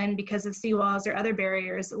migrate inland because of seawalls or other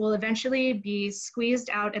barriers will eventually be squeezed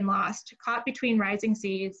out and lost, caught between rising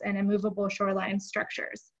seas and immovable shoreline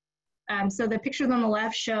structures. So the pictures on the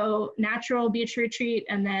left show natural beach retreat,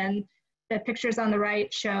 and then the pictures on the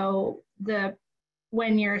right show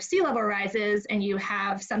when your sea level rises and you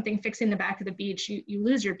have something fixing the back of the beach, you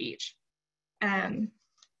lose your beach.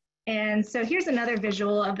 And so here's another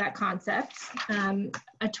visual of that concept.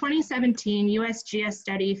 A 2017 USGS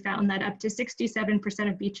study found that up to 67%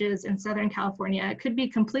 of beaches in Southern California could be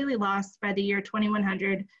completely lost by the year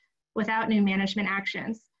 2100 without new management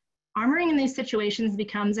actions. Armoring in these situations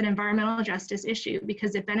becomes an environmental justice issue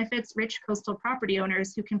because it benefits rich coastal property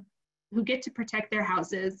owners who get to protect their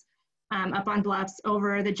houses up on bluffs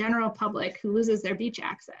over the general public who loses their beach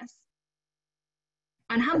access.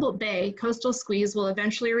 On Humboldt Bay, coastal squeeze will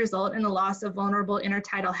eventually result in the loss of vulnerable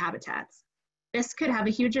intertidal habitats. This could have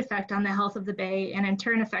a huge effect on the health of the bay and in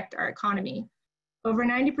turn affect our economy. Over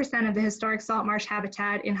 90% of the historic salt marsh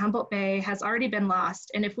habitat in Humboldt Bay has already been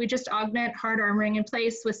lost, and if we just augment hard armoring in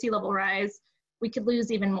place with sea level rise, we could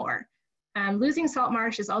lose even more. Losing salt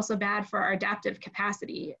marsh is also bad for our adaptive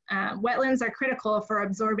capacity. Wetlands are critical for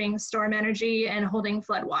absorbing storm energy and holding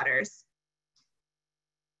floodwaters.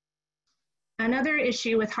 Another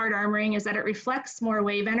issue with hard armoring is that it reflects more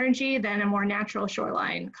wave energy than a more natural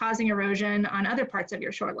shoreline, causing erosion on other parts of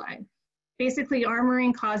your shoreline. Basically,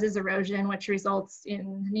 armoring causes erosion, which results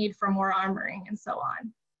in the need for more armoring and so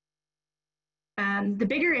on. The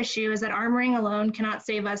bigger issue is that armoring alone cannot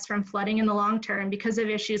save us from flooding in the long term because of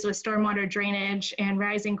issues with stormwater drainage and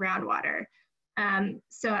rising groundwater.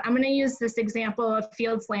 So I'm going to use this example of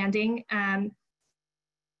Fields Landing.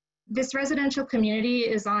 This residential community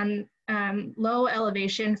is on low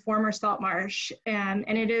elevation, former salt marsh, and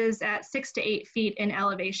it is at 6 to 8 feet in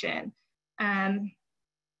elevation.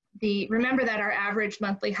 Remember that our average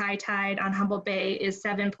monthly high tide on Humboldt Bay is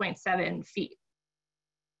 7.7 feet.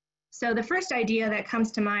 So the first idea that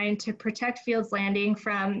comes to mind to protect Fields Landing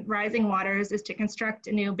from rising waters is to construct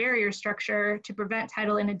a new barrier structure to prevent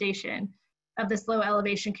tidal inundation of this low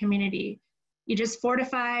elevation community. You just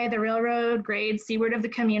fortify the railroad grade seaward of the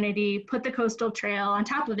community, put the coastal trail on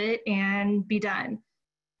top of it, and be done.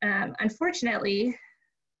 Unfortunately,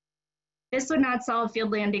 this would not solve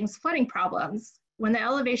Field Landing's flooding problems. When the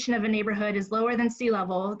elevation of a neighborhood is lower than sea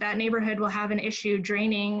level, that neighborhood will have an issue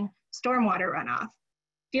draining stormwater runoff.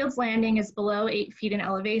 Fields Landing is below 8 feet in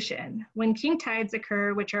elevation. When king tides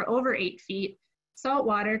occur, which are over 8 feet, salt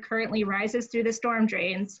water currently rises through the storm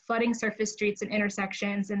drains, flooding surface streets and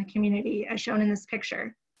intersections in the community, as shown in this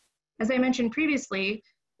picture. As I mentioned previously,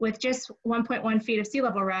 with just 1.1 feet of sea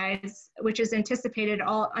level rise, which is anticipated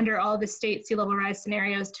under all the state sea level rise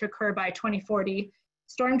scenarios to occur by 2040,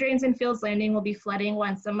 storm drains in Fields Landing will be flooding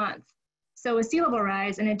once a month. So with sea level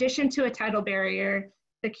rise, in addition to a tidal barrier,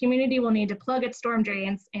 the community will need to plug its storm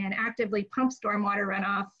drains and actively pump stormwater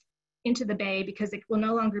runoff into the bay because it will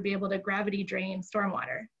no longer be able to gravity drain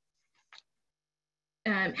stormwater.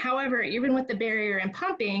 However, even with the barrier and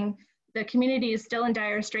pumping, the community is still in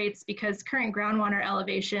dire straits because current groundwater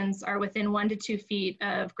elevations are within 1 to 2 feet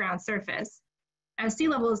of ground surface. As sea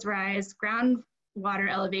levels rise, groundwater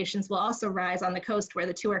elevations will also rise on the coast where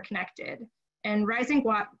the two are connected. And rising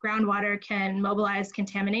groundwater can mobilize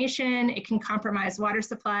contamination, it can compromise water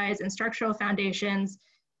supplies and structural foundations,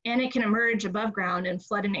 and it can emerge above ground and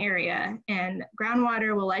flood an area. And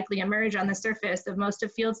groundwater will likely emerge on the surface of most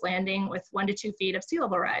of Fields Landing with 1 to 2 feet of sea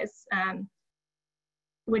level rise,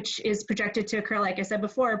 which is projected to occur, like I said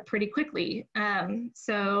before, pretty quickly.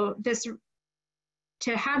 To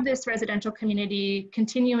have this residential community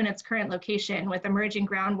continue in its current location with emerging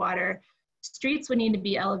groundwater, streets would need to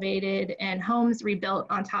be elevated and homes rebuilt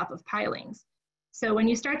on top of pilings. So when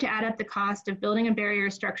you start to add up the cost of building a barrier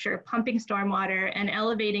structure, pumping stormwater, and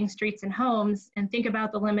elevating streets and homes, and think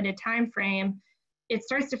about the limited time frame, it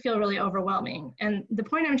starts to feel really overwhelming. And the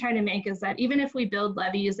point I'm trying to make is that even if we build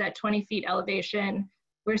levees at 20 feet elevation,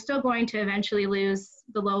 we're still going to eventually lose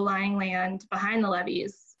the low-lying land behind the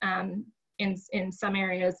levees. In some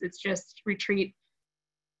areas, it's just retreat.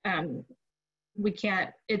 We can't,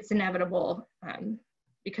 it's inevitable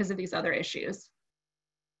because of these other issues.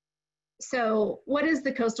 So what is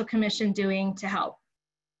the Coastal Commission doing to help?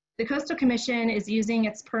 The Coastal Commission is using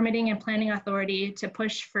its permitting and planning authority to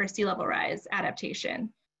push for sea level rise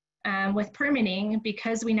adaptation. With permitting,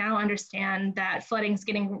 because we now understand that flooding is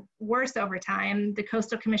getting worse over time, the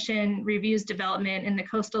Coastal Commission reviews development in the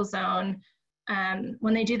coastal zone.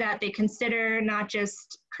 When they do that, they consider not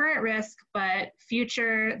just current risk, but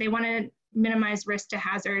future. They want to minimize risk to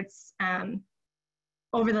hazards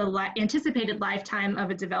over the anticipated lifetime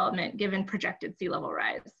of a development given projected sea level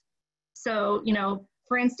rise. So, you know,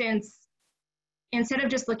 for instance, instead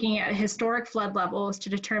of just looking at historic flood levels to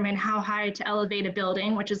determine how high to elevate a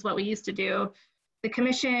building, which is what we used to do, the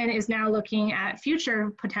Commission is now looking at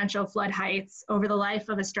future potential flood heights over the life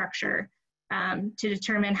of a structure to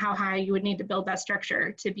determine how high you would need to build that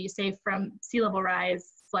structure to be safe from sea level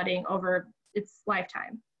rise flooding over its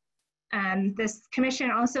lifetime. This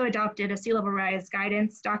Commission also adopted a sea level rise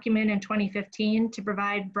guidance document in 2015 to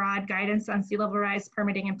provide broad guidance on sea level rise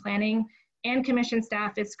permitting and planning. And Commission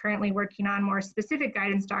staff is currently working on more specific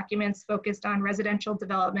guidance documents focused on residential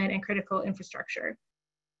development and critical infrastructure.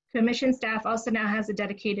 Commission staff also now has a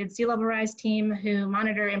dedicated sea level rise team who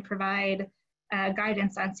monitor and provide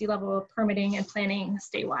guidance on sea level permitting and planning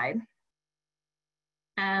statewide.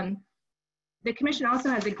 The Commission also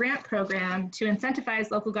has a grant program to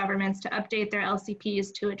incentivize local governments to update their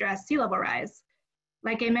LCPs to address sea level rise.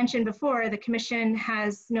 Like I mentioned before, the Commission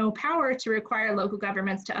has no power to require local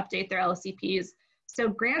governments to update their LCPs, so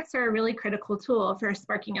grants are a really critical tool for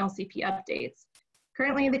sparking LCP updates.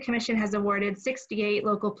 Currently, the Commission has awarded 68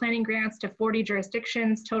 local planning grants to 40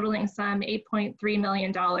 jurisdictions, totaling some $8.3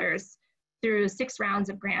 million through 6 rounds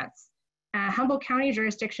of grants. Humboldt County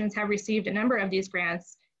jurisdictions have received a number of these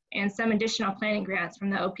grants and some additional planning grants from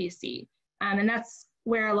the OPC. And that's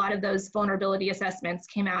where a lot of those vulnerability assessments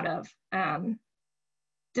came out of.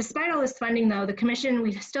 Despite all this funding though, the Commission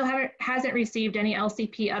still hasn't received any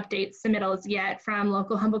LCP updates submittals yet from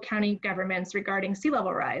local Humboldt County governments regarding sea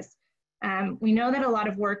level rise. We know that a lot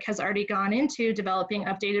of work has already gone into developing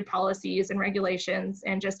updated policies and regulations,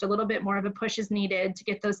 and just a little bit more of a push is needed to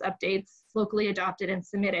get those updates locally adopted and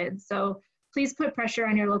submitted. So please put pressure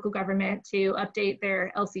on your local government to update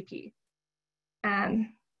their LCP.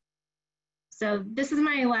 So this is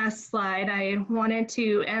my last slide. I wanted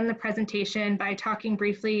to end the presentation by talking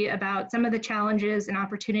briefly about some of the challenges and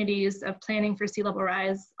opportunities of planning for sea level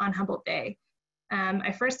rise on Humboldt Bay.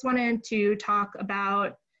 I first wanted to talk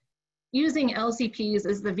about using LCPs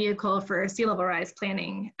as the vehicle for sea level rise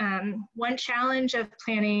planning. One challenge of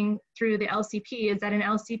planning through the LCP is that an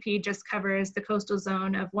LCP just covers the coastal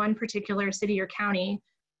zone of one particular city or county,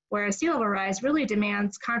 whereas sea level rise really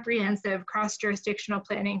demands comprehensive cross-jurisdictional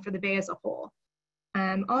planning for the Bay as a whole.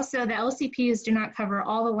 Also, the LCPs do not cover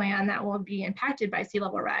all the land that will be impacted by sea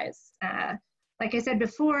level rise. Like I said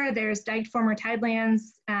before, there's diked former tidelands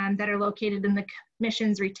that are located in the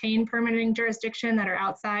Commission's retained permitting jurisdiction that are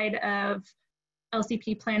outside of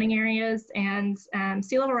LCP planning areas, and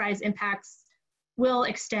sea level rise impacts will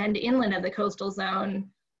extend inland of the coastal zone,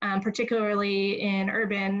 particularly in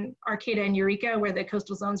urban Arcata and Eureka, where the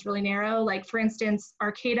coastal zone is really narrow. Like for instance,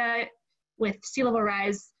 Arcata with sea level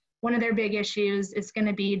rise, one of their big issues is going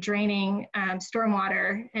to be draining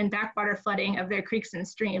stormwater and backwater flooding of their creeks and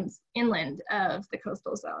streams inland of the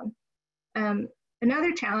coastal zone.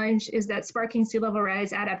 Another challenge is that sparking sea level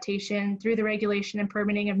rise adaptation through the regulation and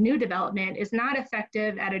permitting of new development is not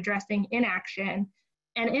effective at addressing inaction,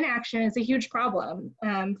 and inaction is a huge problem.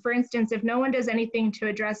 For instance, if no one does anything to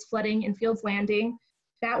address flooding in Fields Landing,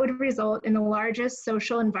 that would result in the largest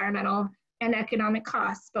social, environmental, and economic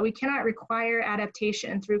costs, but we cannot require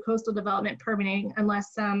adaptation through coastal development permitting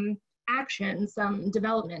unless some action, some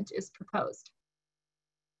development is proposed.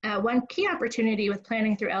 One key opportunity with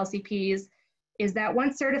planning through LCPs is that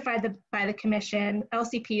once certified by the Commission,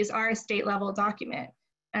 LCPs are a state level document.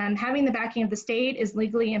 Having the backing of the state is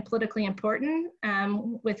legally and politically important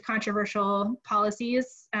with controversial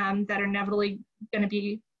policies that are inevitably going to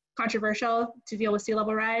be controversial to deal with sea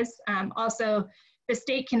level rise. Also, the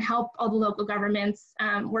state can help all the local governments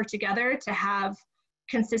work together to have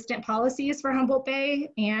consistent policies for Humboldt Bay.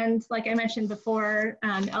 And like I mentioned before,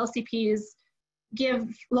 LCPs give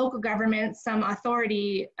local governments some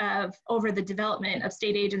authority over the development of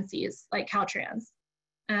state agencies like Caltrans.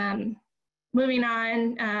 Moving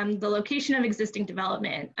on, the location of existing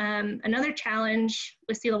development. Another challenge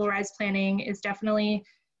with sea level rise planning is definitely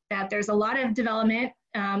that there's a lot of development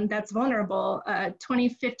that's vulnerable.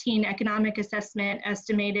 2015 economic assessment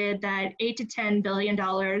estimated that $8 to $10 billion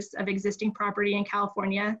of existing property in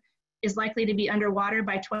California is likely to be underwater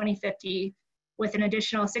by 2050, with an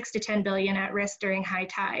additional $6 to $10 billion at risk during high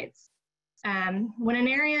tides. When an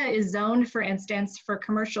area is zoned, for instance, for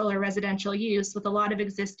commercial or residential use with a lot of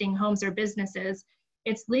existing homes or businesses,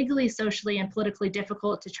 it's legally, socially, and politically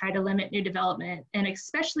difficult to try to limit new development, and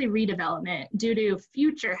especially redevelopment, due to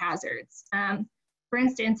future hazards. For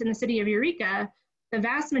instance, in the city of Eureka, the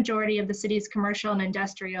vast majority of the city's commercial and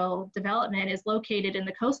industrial development is located in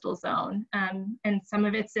the coastal zone, and some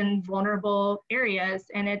of it's in vulnerable areas,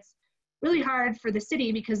 and it's really hard for the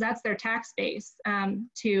city, because that's their tax base,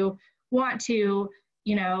 to want to,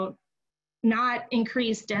 you know, not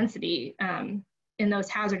increase density in those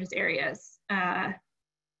hazardous areas.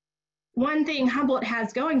 One thing Humboldt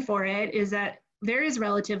has going for it is that there is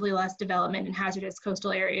relatively less development in hazardous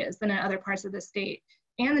coastal areas than in other parts of the state.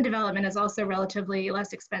 And the development is also relatively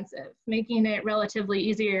less expensive, making it relatively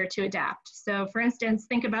easier to adapt. So for instance,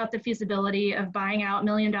 think about the feasibility of buying out $1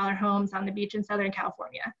 million homes on the beach in Southern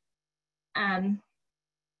California.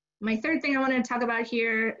 My third thing I wanted to talk about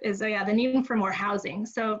here is the need for more housing.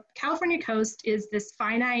 So California coast is this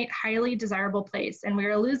finite, highly desirable place, and we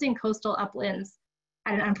are losing coastal uplands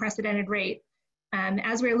at an unprecedented rate.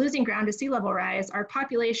 As we're losing ground to sea level rise, our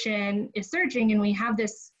population is surging, and we have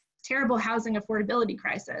this terrible housing affordability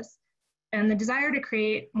crisis. And the desire to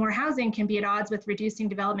create more housing can be at odds with reducing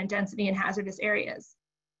development density in hazardous areas.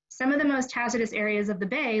 Some of the most hazardous areas of the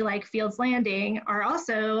Bay, like Fields Landing, are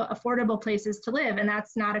also affordable places to live, and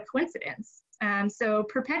that's not a coincidence. So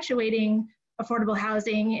perpetuating affordable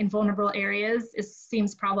housing in vulnerable areas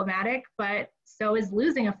seems problematic, but so is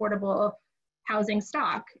losing affordable housing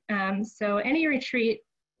stock. So any retreat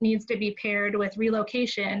needs to be paired with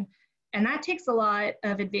relocation, and that takes a lot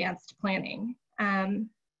of advanced planning.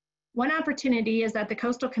 One opportunity is that the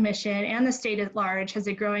Coastal Commission and the state at large has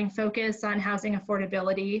a growing focus on housing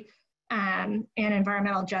affordability and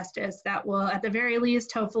environmental justice that will, at the very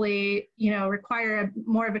least, hopefully, require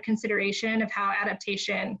more of a consideration of how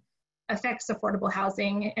adaptation affects affordable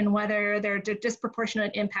housing and whether there are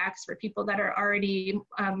disproportionate impacts for people that are already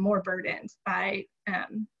more burdened by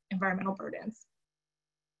environmental burdens.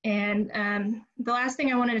 And the last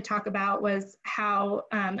thing I wanted to talk about was how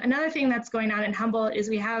another thing that's going on in Humboldt is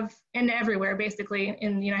we have, and everywhere basically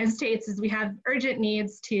in the United States, is we have urgent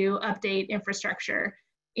needs to update infrastructure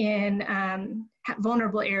in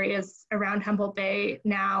vulnerable areas around Humboldt Bay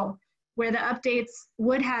now, where the updates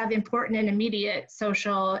would have important and immediate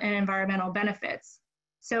social and environmental benefits.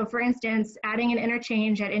 So for instance, adding an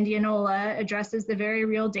interchange at Indianola addresses the very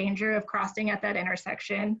real danger of crossing at that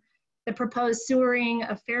intersection. The proposed sewering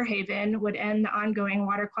of Fairhaven would end the ongoing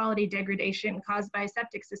water quality degradation caused by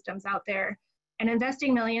septic systems out there. And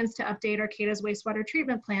investing millions to update Arcata's wastewater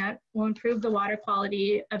treatment plant will improve the water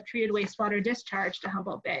quality of treated wastewater discharge to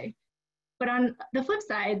Humboldt Bay. But on the flip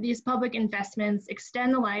side, these public investments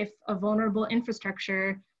extend the life of vulnerable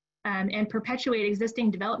infrastructure and perpetuate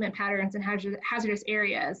existing development patterns in hazardous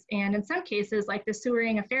areas. And in some cases, like the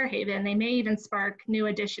sewering of Fairhaven, they may even spark new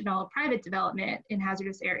additional private development in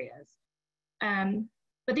hazardous areas.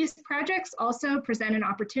 But these projects also present an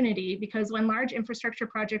opportunity, because when large infrastructure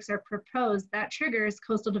projects are proposed, that triggers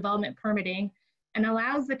coastal development permitting and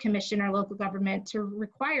allows the commission or local government to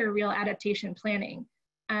require real adaptation planning.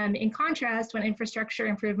 In contrast, when infrastructure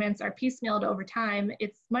improvements are piecemealed over time,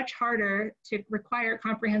 it's much harder to require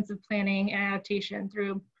comprehensive planning and adaptation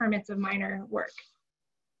through permits of minor work.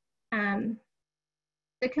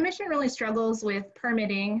 The commission really struggles with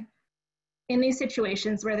permitting in these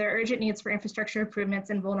situations where there are urgent needs for infrastructure improvements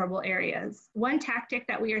in vulnerable areas. One tactic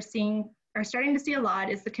that we are starting to see a lot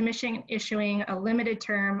is the commission issuing a limited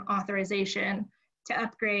term authorization to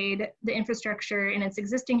upgrade the infrastructure in its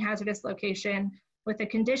existing hazardous location, with a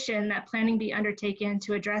condition that planning be undertaken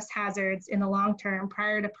to address hazards in the long term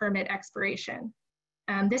prior to permit expiration.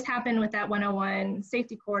 This happened with that 101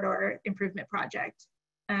 Safety Corridor Improvement Project.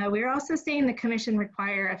 We're also seeing the commission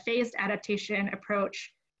require a phased adaptation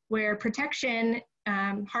approach where protection,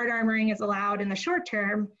 hard armoring is allowed in the short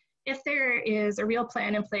term if there is a real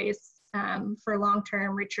plan in place for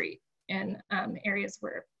long-term retreat in areas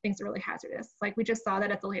where things are really hazardous. Like we just saw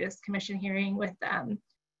that at the latest commission hearing with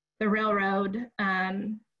the railroad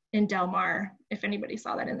in Del Mar, if anybody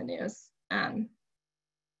saw that in the news.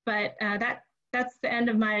 But that's the end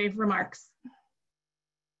of my remarks. I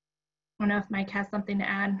don't know if Mike has something to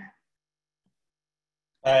add.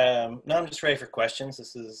 No, I'm just ready for questions.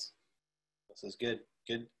 This is good.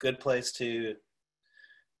 Good place to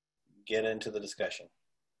get into the discussion.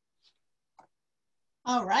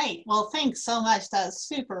 All right. Well, thanks so much. That's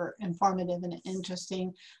super informative and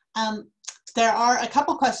interesting. There are a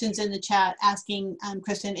couple questions in the chat asking,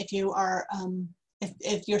 Cristin, if you are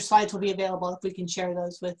if your slides will be available, if we can share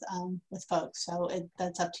those with folks. So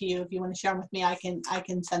that's up to you. If you want to share them with me, I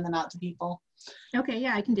can send them out to people. Okay,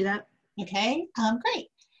 yeah, I can do that. Okay, great.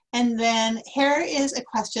 And then here is a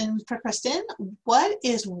question for Cristin. What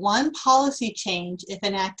is one policy change, if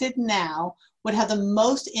enacted now, would have the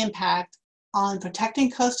most impact on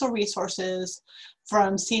protecting coastal resources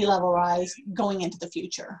from sea level rise going into the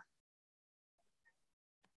future?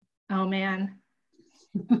 Oh man.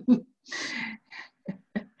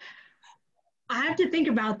 I have to think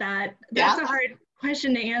about that. That's a hard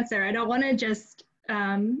question to answer. I don't want to just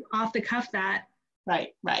off the cuff that.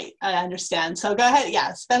 Right. I understand. So go ahead.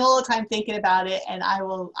 Yeah, spend a little time thinking about it, and I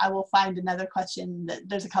will find another question.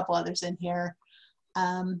 There's a couple others in here.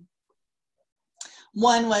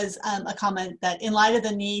 One was a comment that in light of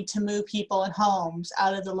the need to move people and homes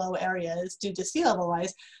out of the low areas due to sea level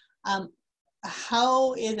rise,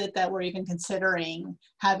 how is it that we're even considering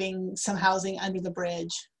having some housing under the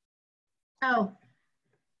bridge? Oh,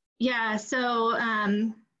 yeah. So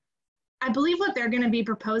I believe what they're going to be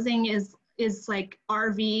proposing is like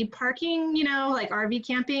RV parking, you know, like RV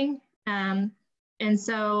camping. And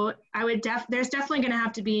so I would there's definitely going to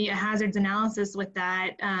have to be a hazards analysis with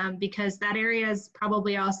that because that area has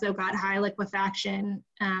probably also got high liquefaction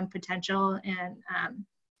potential. And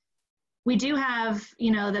we do have,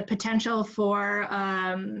 you know, the potential for,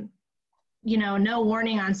 you know, no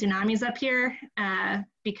warning on tsunamis up here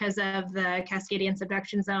because of the Cascadian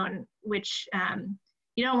subduction zone, which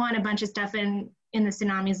you don't want a bunch of stuff in the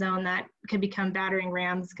tsunami zone that could become battering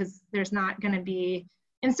rams because there's not going to be,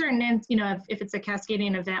 in certain, you know, if it's a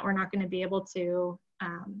Cascadian event, we're not going to be able to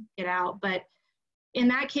get out. But in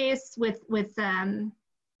that case, with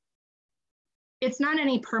it's not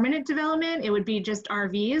any permanent development, it would be just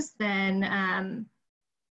RVs, then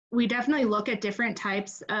we definitely look at different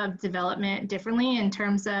types of development differently in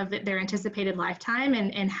terms of their anticipated lifetime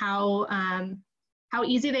and how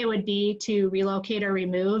easy they would be to relocate or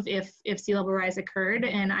remove if sea level rise occurred.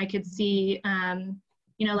 And I could see,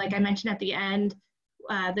 you know, like I mentioned at the end,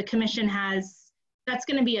 the commission that's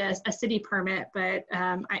going to be a city permit, but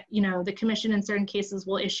you know, the commission in certain cases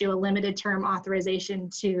will issue a limited term authorization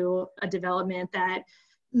to a development that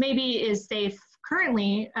maybe is safe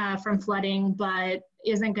currently from flooding, but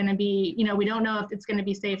isn't going to be, you know, we don't know if it's going to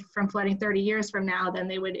be safe from flooding 30 years from now. Then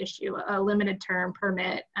they would issue a limited term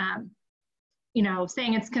permit, you know,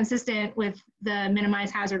 saying it's consistent with the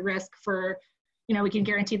minimized hazard risk for, you know, we can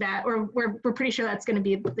guarantee that, or we're pretty sure that's going to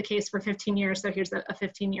be the case for 15 years. So here's a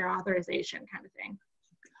 15-year authorization kind of thing.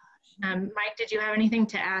 Mike, did you have anything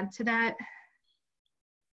to add to that?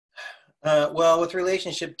 Well, with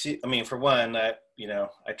relationship to, I mean, for one, you know,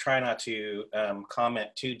 I try not to comment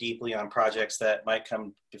too deeply on projects that might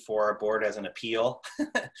come before our board as an appeal,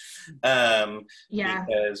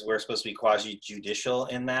 because we're supposed to be quasi-judicial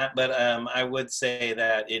in that. But I would say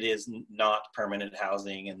that it is not permanent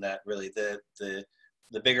housing, and that really the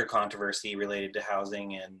bigger controversy related to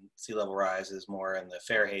housing and sea level rise is more in the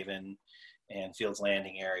Fairhaven and Fields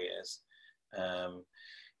Landing areas.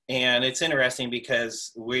 And it's interesting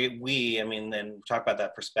because I mean, then talk about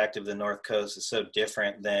that perspective, the North Coast is so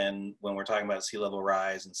different than when we're talking about sea level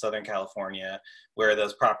rise in Southern California, where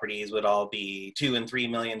those properties would all be $2 and $3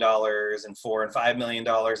 million and $4 and $5 million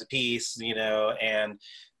a piece, you know, and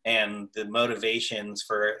the motivations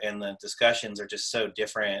and the discussions are just so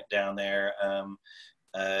different down there.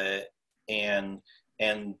 And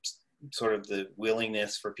sort of the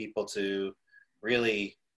willingness for people to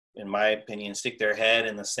really, in my opinion, stick their head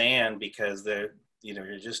in the sand because they're, you know,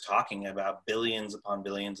 you're just talking about billions upon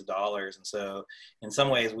billions of dollars. And so in some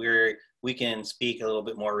ways we can speak a little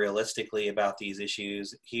bit more realistically about these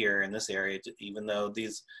issues here in this area, even though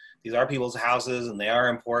these are people's houses and they are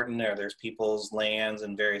important, or there's people's lands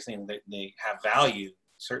and various things that they have value,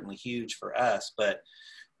 certainly huge for us, but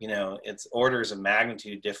you know, it's orders of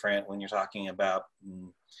magnitude different when you're talking about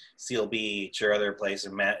Seal Beach or other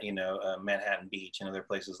places, you know, Manhattan Beach and other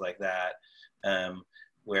places like that,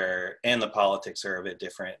 where, and the politics are a bit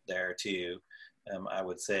different there too, I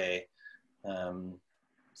would say. And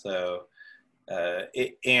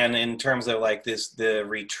in terms of like the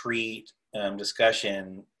retreat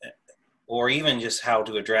discussion, or even just how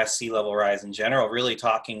to address sea level rise in general, really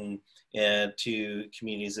talking to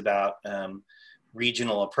communities about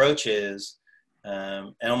regional approaches,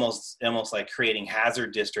 and almost like creating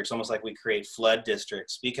hazard districts, almost like we create flood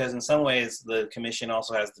districts, because in some ways the commission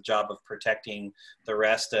also has the job of protecting the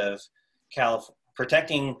rest of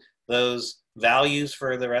protecting those values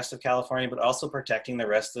for the rest of California, but also protecting the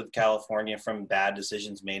rest of California from bad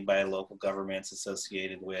decisions made by local governments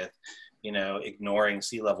associated with, you know, ignoring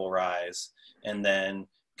sea level rise, and then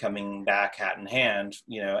coming back hat in hand,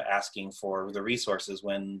 asking for the resources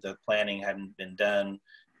when the planning hadn't been done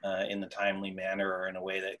in the timely manner or in a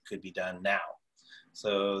way that could be done now.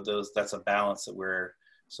 So that's a balance that we're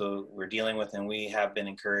dealing with, and we have been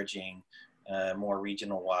encouraging more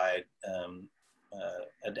regional-wide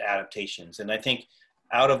adaptations. And I think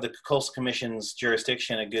out of the Coastal Commission's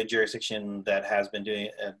jurisdiction, a good jurisdiction that has been doing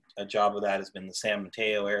a job of that has been the San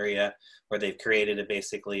Mateo area, where they've created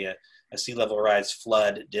basically a sea level rise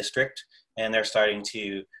flood district. And they're starting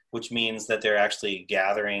to, which means that they're actually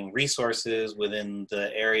gathering resources within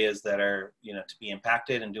the areas that are, to be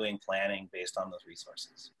impacted and doing planning based on those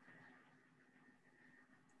resources.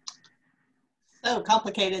 So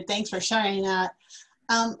complicated. Thanks for sharing that.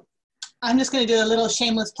 I'm just going to do a little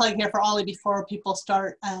shameless plug here for OLLI before people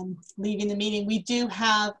start leaving the meeting. We do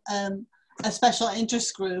have a special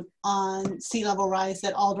interest group on sea level rise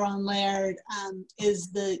that Alderon Laird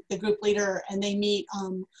is the group leader, and they meet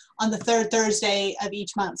on the third Thursday of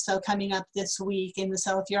each month, so coming up this week. And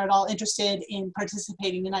so if you're at all interested in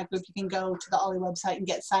participating in that group, you can go to the OLLI website and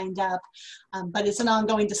get signed up. But it's an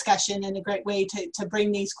ongoing discussion and a great way to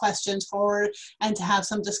bring these questions forward and to have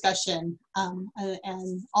some discussion. And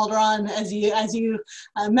Alderon, as you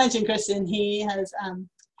mentioned, Cristin,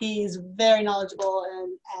 he's very knowledgeable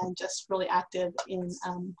and just really active in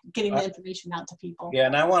getting the information out to people. Yeah,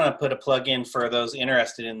 and I want to put a plug in for those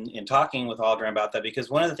interested in talking with Alderon about that, because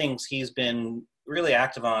one of the things he's been really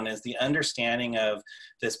active on is the understanding of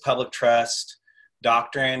this public trust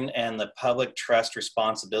doctrine and the public trust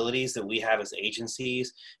responsibilities that we have as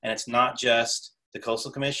agencies. And it's not just the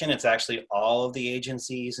Coastal Commission, it's actually all of the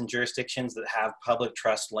agencies and jurisdictions that have public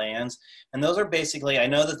trust lands. And those are basically, I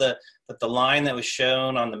know that the line that was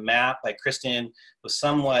shown on the map by Cristin was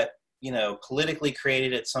somewhat, politically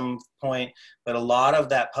created at some point, but a lot of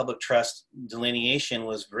that public trust delineation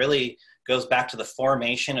goes back to the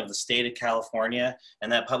formation of the state of California.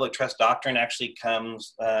 And that public trust doctrine actually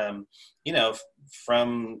comes,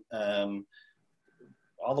 from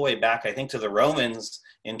all the way back, I think, to the Romans,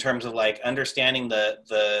 in terms of like understanding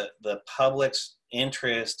the public's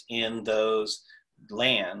interest in those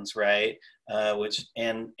lands, right?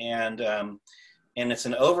 And it's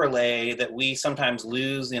an overlay that we sometimes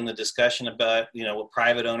lose in the discussion about, what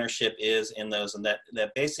private ownership is in those, and that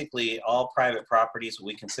basically all private properties, what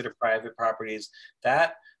we consider private properties,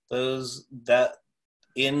 that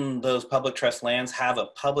in those public trust lands have a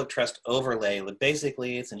public trust overlay.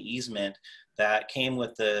 Basically, it's an easement that came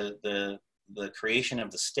with the creation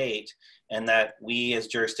of the state, and that we as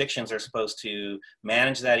jurisdictions are supposed to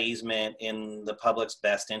manage that easement in the public's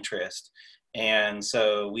best interest. And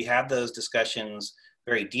so we have those discussions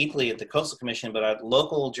very deeply at the Coastal Commission, but at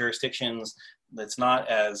local jurisdictions, it's not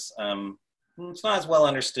as well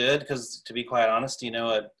understood, because to be quite honest,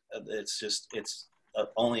 it's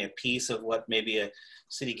only a piece of what maybe a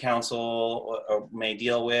city council may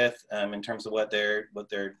deal with in terms of what they're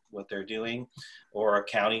doing, or a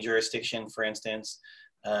county jurisdiction, for instance.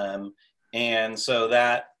 And so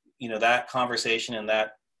that conversation, and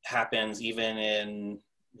that happens even in,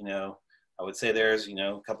 I would say there's,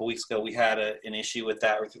 a couple weeks ago, we had an issue with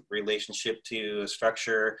that relationship to a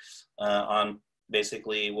structure on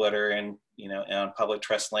basically what are in, on public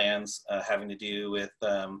trust lands having to do with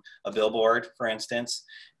a billboard, for instance.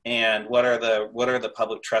 And what are the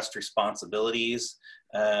public trust responsibilities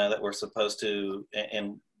that we're supposed to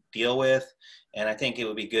deal with? And I think it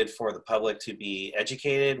would be good for the public to be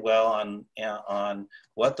educated well on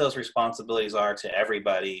what those responsibilities are to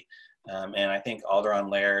everybody. And I think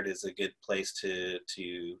Alderon Laird is a good place to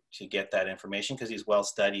get that information, because he's well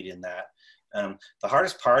studied in that. The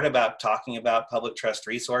hardest part about talking about public trust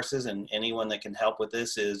resources, and anyone that can help with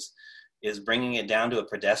this, is bringing it down to a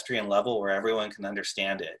pedestrian level where everyone can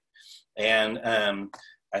understand it. And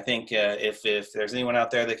I think if there's anyone out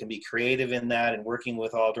there that can be creative in that, and working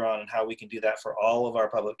with Alderon and how we can do that for all of our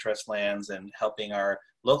public trust lands, and helping our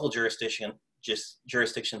local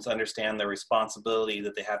jurisdictions understand the responsibility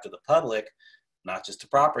that they have to the public, not just to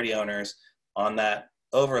property owners, on that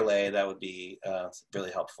overlay, that would be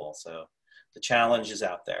really helpful. So the challenge is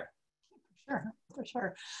out there. For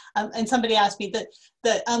sure. And somebody asked me that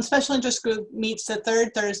the special interest group meets the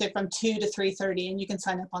third Thursday from 2 to 3:30, and you can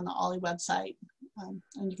sign up on the OLLI website.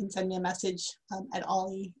 And you can send me a message at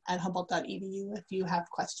olli@humboldt.edu if you have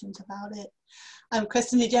questions about it.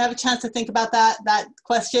 Cristin, did you have a chance to think about that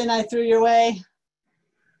question I threw your way?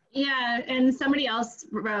 Yeah, and somebody else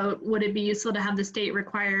wrote, would it be useful to have the state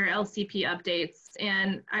require LCP updates?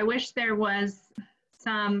 And I wish there was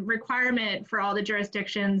some requirement for all the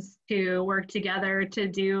jurisdictions to work together to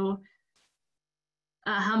do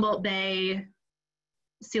a Humboldt Bay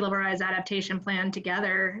sea level rise adaptation plan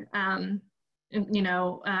together, you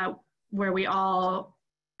know, where we all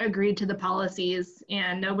agreed to the policies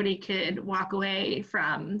and nobody could walk away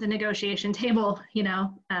from the negotiation table, you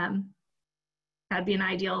know, that'd be an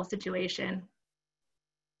ideal situation.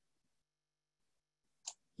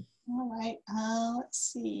 All right, let's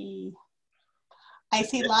see. I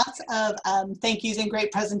see lots of thank yous and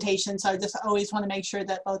great presentations. So I just always want to make sure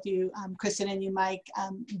that both you, Cristin and you, Mike,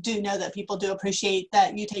 do know that people do appreciate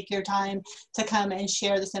that you take your time to come and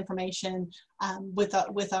share this information with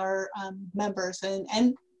our members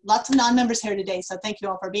and lots of non-members here today. So thank you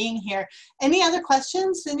all for being here. Any other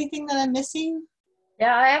questions? Anything that I'm missing?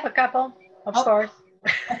 Yeah, I have a couple, of course.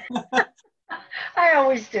 I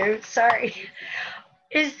always do, sorry.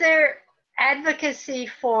 Is there advocacy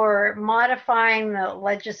for modifying the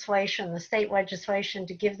legislation, the state legislation,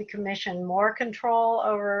 to give the commission more control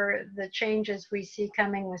over the changes we see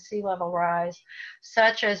coming with sea level rise,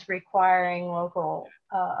 such as requiring local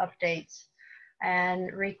updates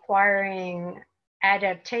and requiring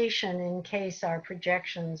adaptation in case our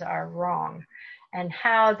projections are wrong, and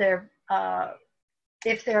how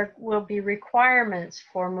if there will be requirements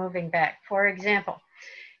for moving back? For example,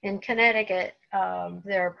 in Connecticut,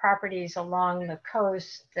 there are properties along the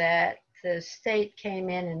coast that the state came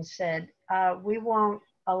in and said, we won't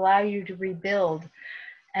allow you to rebuild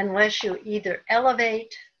unless you either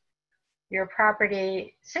elevate your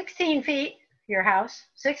property 16 feet, your house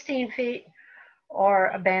 16 feet, or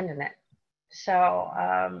abandon it.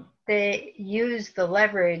 So they use the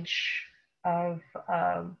leverage of,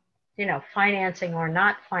 you know, financing or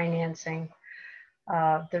not financing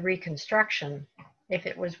the reconstruction. If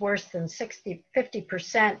it was worse than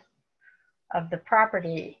 50% of the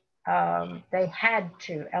property, they had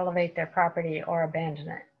to elevate their property or abandon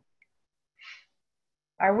it.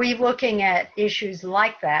 Are we looking at issues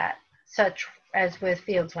like that, such as with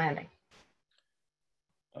Fields Landing?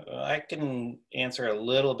 I can answer a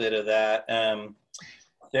little bit of that.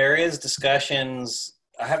 There is discussions,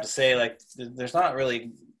 I have to say, like, there's not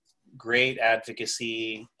really great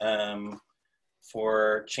advocacy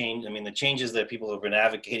for change. I mean, the changes that people have been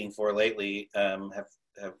advocating for lately have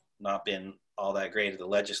not been all that great at the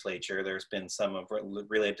legislature. There's been some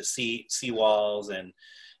related to seawalls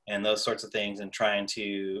and those sorts of things, and trying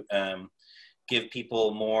to give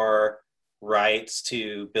people more rights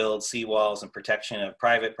to build seawalls and protection of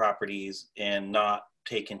private properties, and not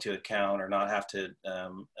take into account or not have to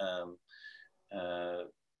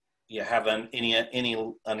have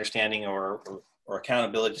any understanding or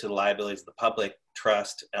accountability to the liabilities of the public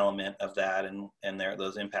trust element of that and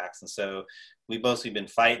those impacts. And so we've mostly been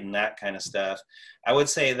fighting that kind of stuff. I would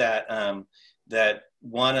say that that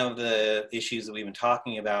one of the issues that we've been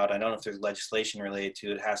talking about, I don't know if there's legislation related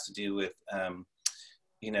to it, has to do with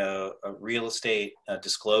you know, real estate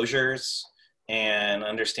disclosures, and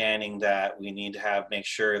understanding that we need to make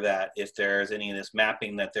sure that if there's any of this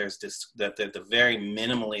mapping, that there's that the very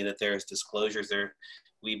minimally that there's disclosures there.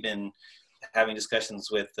 We've been having discussions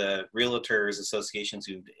with the realtors associations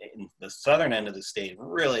who in the southern end of the state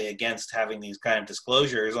really against having these kind of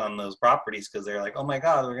disclosures on those properties, because they're like, oh my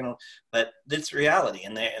God, we're gonna, but it's reality,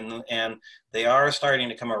 and they are starting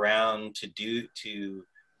to come around to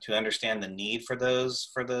understand the need for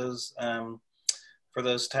those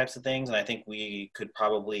types of things. And I think we could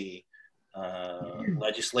probably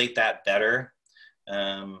legislate that better,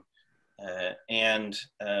 and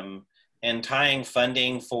tying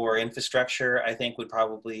funding for infrastructure, I think, would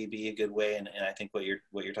probably be a good way. And I think what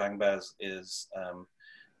you're talking about is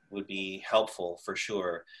would be helpful for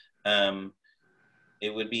sure.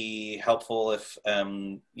 It would be helpful if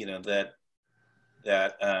you know,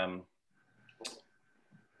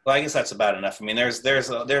 well, I guess that's about enough. I mean, there's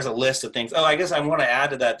a list of things. Oh, I guess I want to add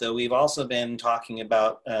to that, though. We've also been talking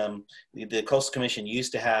about the Coastal Commission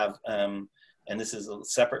used to have, and this is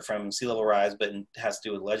separate from sea level rise, but it has to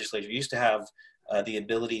do with legislature, used to have the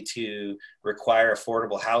ability to require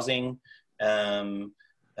affordable housing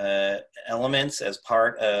elements as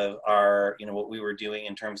part of our, you know, what we were doing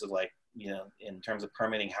in terms of, like, you know, in terms of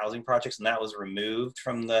permitting housing projects, and that was removed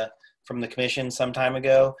from the commission some time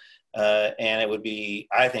ago. And it would be,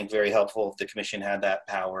 I think, very helpful if the commission had that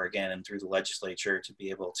power again, and through the legislature, to be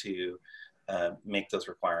able to make those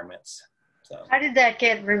requirements. So, how did that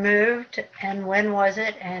get removed, and when was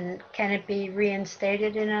it, and can it be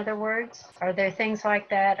reinstated? In other words, are there things like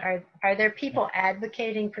that? Are there people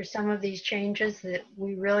advocating for some of these changes that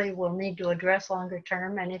we really will need to address longer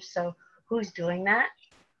term? And if so, who's doing that?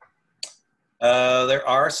 There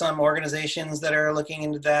are some organizations that are looking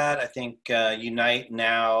into that. I think Unite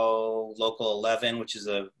Now Local 11, which is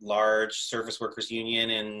a large service workers union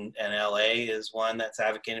in LA, is one that's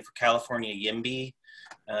advocating for California. YIMBY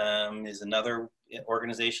is another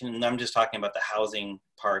organization, and I'm just talking about the housing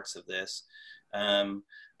parts of this.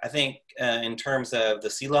 I think in terms of the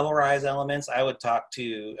sea level rise elements, I would talk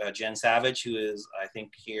to Jen Savage, who is, I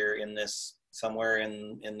think, here in this, somewhere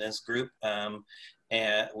in this group,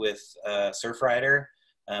 and with Surfrider.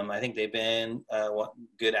 I think they've been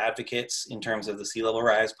good advocates in terms of the sea level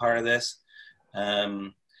rise part of this.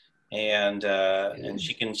 And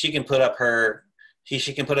she can put up her,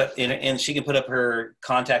 she can put up her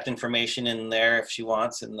contact information in there if she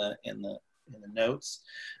wants in the notes.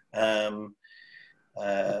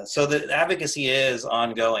 So the advocacy is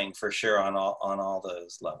ongoing for sure on all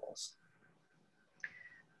those levels.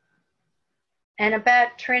 And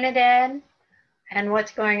about Trinidad and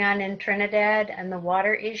what's going on in Trinidad and the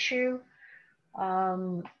water issue,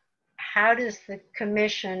 how does the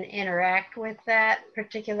commission interact with that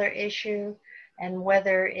particular issue and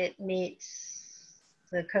whether it meets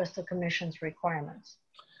the Coastal Commission's requirements?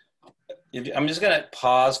 I'm just going to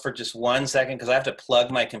pause for just 1 second because I have to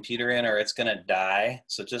plug my computer in or it's going to die.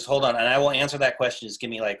 So just hold on, and I will answer that question. Just give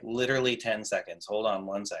me like literally 10 seconds. Hold on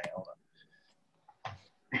 1 second. Hold on.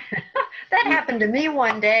 That happened to me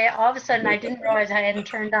one day. All of a sudden, I didn't realize I hadn't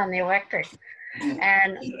turned on the electric,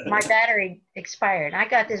 and my battery expired. I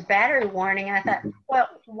got this battery warning. I thought, well,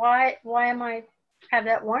 why am I have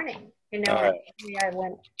that warning? You know, right. I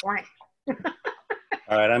went blank.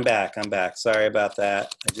 All right, I'm back. Sorry about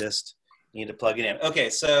that. I just need to plug it in. Okay,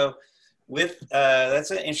 so with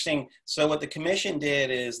that's an interesting. So what the commission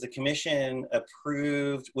did is the commission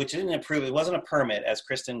approved, which didn't approve. It wasn't a permit, as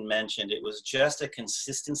Cristin mentioned. It was just a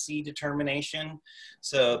consistency determination.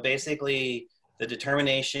 So basically, the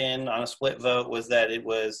determination on a split vote was that it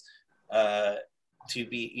was to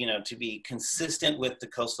be consistent with the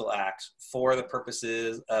Coastal Act for the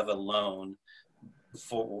purposes of a loan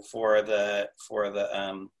for the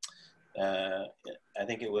I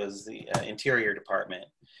think it was the Interior Department.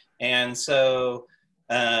 And so,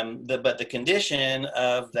 but the condition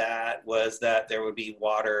of that was that there would be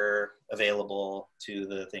water available to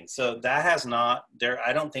the thing. So that has not,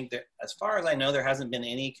 I don't think that, as far as I know, there hasn't been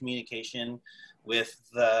any communication with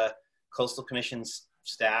the Coastal Commission's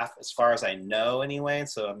staff, as far as I know anyway.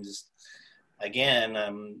 So I'm just, again,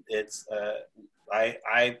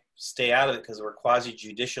 I stay out of it because we're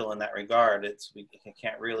quasi-judicial in that regard. We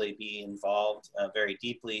can't really be involved very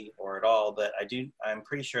deeply or at all, but I'm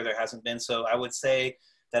pretty sure there hasn't been. So I would say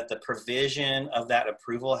that the provision of that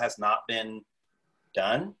approval has not been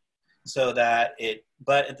done, so that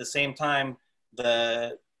but at the same time,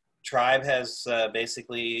 the tribe has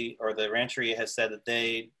basically, or the rancheria has said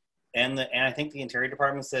that and I think the Interior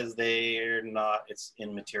Department says they're not, it's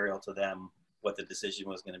immaterial to them what the decision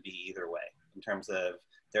was going to be either way in terms of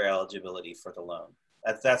their eligibility for the loan.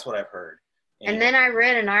 That's what I've heard. Anyway. And then I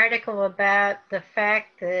read an article about the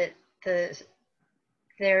fact that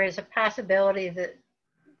there is a possibility that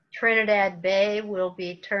Trinidad Bay will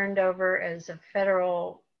be turned over as a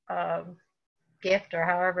federal gift, or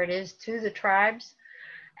however it is, to the tribes,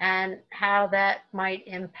 and how that might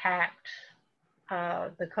impact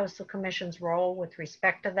the Coastal Commission's role with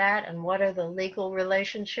respect to that, and what are the legal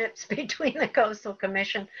relationships between the Coastal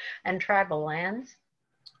Commission and tribal lands?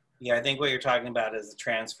 Yeah, I think what you're talking about is the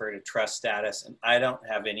transfer to trust status, and I don't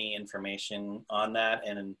have any information on that,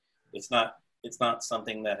 and it's not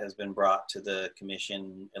something that has been brought to the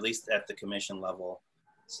commission, at least at the commission level.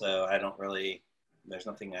 So I don't really, there's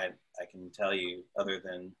nothing I can tell you other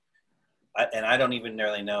than, and I don't even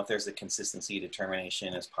really know if there's a consistency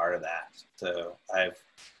determination as part of that. So I've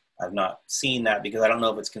not seen that because I don't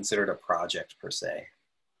know if it's considered a project per se.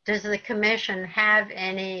 Does the commission have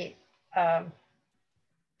any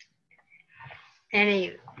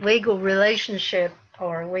legal relationship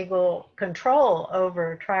or legal control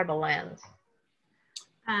over tribal lands?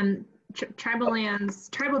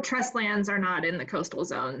 Tribal trust lands are not in the coastal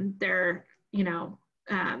zone. They're,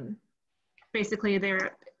 basically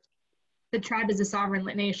the tribe is a sovereign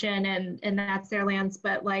nation and that's their lands.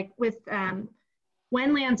 But like with,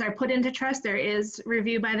 when lands are put into trust, there is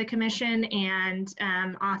review by the commission, and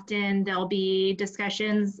often there'll be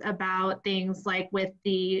discussions about things like with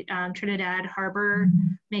the Trinidad Harbor,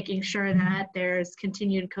 making sure that there's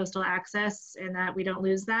continued coastal access and that we don't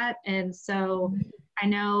lose that. And so I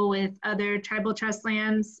know with other tribal trust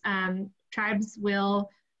lands, tribes will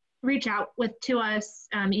reach out to us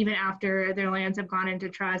even after their lands have gone into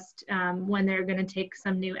trust when they're going to take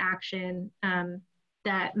some new action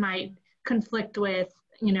that might conflict with,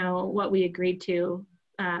 you know, what we agreed to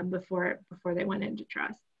before they went into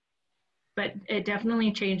trust. But it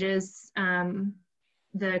definitely changes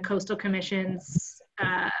the Coastal Commission's,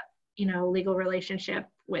 you know, legal relationship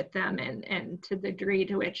with them, and to the degree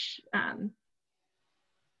to which,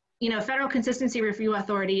 you know, Federal Consistency Review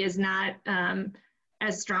Authority is not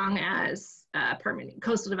as strong as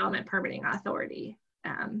Coastal Development Permitting Authority.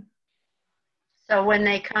 So when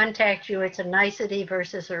they contact you, it's a nicety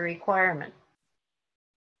versus a requirement.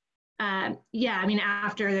 Yeah, I mean,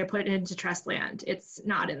 after they're put into trust land, it's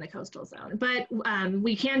not in the coastal zone. But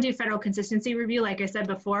we can do federal consistency review, like I said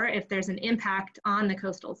before, if there's an impact on the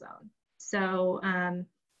coastal zone. So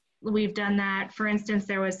we've done that. For instance,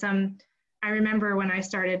 there was some, I remember when I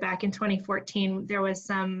started back in 2014, there was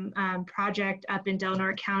some project up in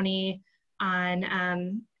Delaware County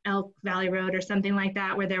on Elk Valley Road or something like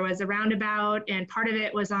that, where there was a roundabout, and part of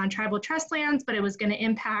it was on tribal trust lands, but it was going to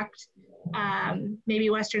impact maybe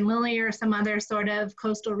Western Lily or some other sort of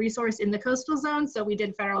coastal resource in the coastal zone. So we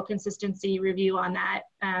did federal consistency review on that.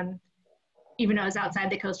 Even though it was outside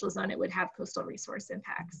the coastal zone, it would have coastal resource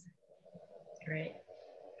impacts. Great.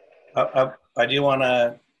 I do want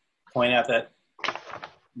to point out that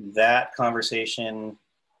that conversation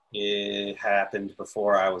happened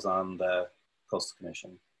before I was on the Coastal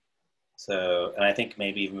Commission. So, and I think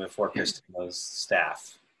maybe even before Cristin was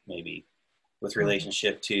staff, maybe, with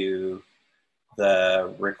relationship to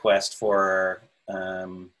the request for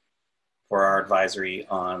our advisory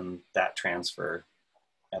on that transfer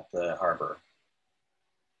at the harbor.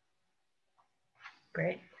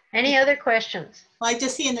 Great. Any other questions? Well, I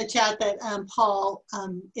just see in the chat that Paul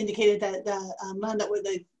indicated that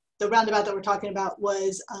the roundabout that we're talking about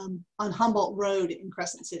was on Humboldt Road in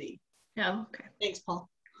Crescent City. Oh, okay. Thanks, Paul.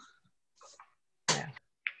 Yeah.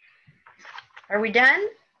 Are we done?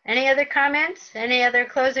 Any other comments? Any other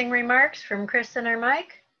closing remarks from Cristin or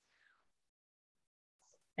Mike?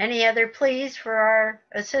 Any other pleas for our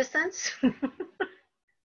assistants?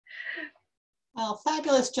 Well,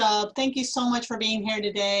 fabulous job. Thank you so much for being here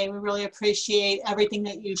today. We really appreciate everything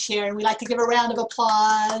that you share, and we'd like to give a round of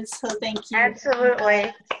applause. So thank you.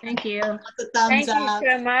 Absolutely. Thank you. Thank you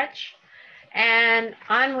so much. And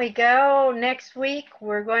on we go. Next week,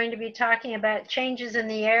 we're going to be talking about changes in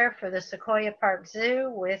the air for the Sequoia Park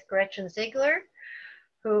Zoo with Gretchen Ziegler,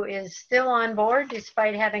 who is still on board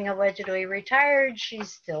despite having allegedly retired.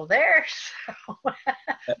 She's still there. So.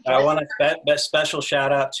 I want a special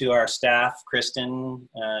shout out to our staff, Cristin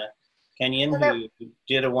Kenyon, who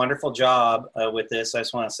did a wonderful job with this. I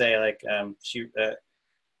just want to say, like, you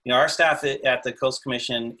know, our staff at the Coastal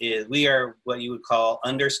Commission we are what you would call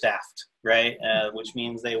understaffed, right? Which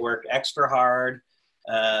means they work extra hard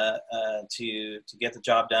to get the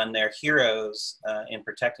job done. They're heroes in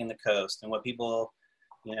protecting the coast. And what people,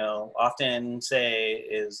 you know, often say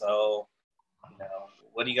is, oh, you know,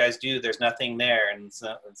 what do you guys do? There's nothing there. And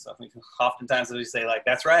so oftentimes we say, like,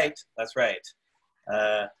 that's right, that's right.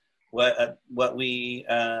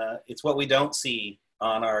 It's what we don't see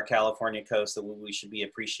on our California coast that we should be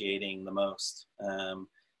appreciating the most.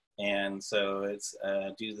 And so it's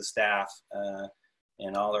due to the staff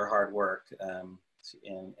and all their hard work. And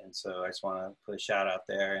so I just want to put a shout out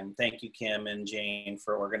there. And thank you, Kim and Jane,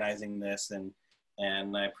 for organizing this.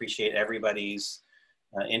 And I appreciate everybody's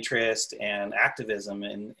interest and activism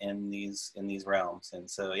in these realms. And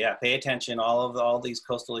so, yeah, pay attention. All these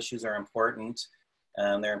coastal issues are important.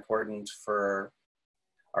 They're important for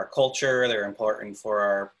our culture. They're important for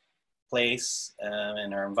our place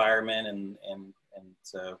and our environment. And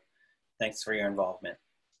so, thanks for your involvement.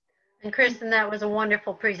 And Cristin, that was a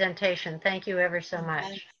wonderful presentation. Thank you ever so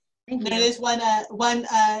much. Thank you. That is one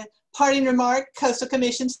parting remark. Coastal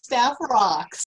Commission staff rocks.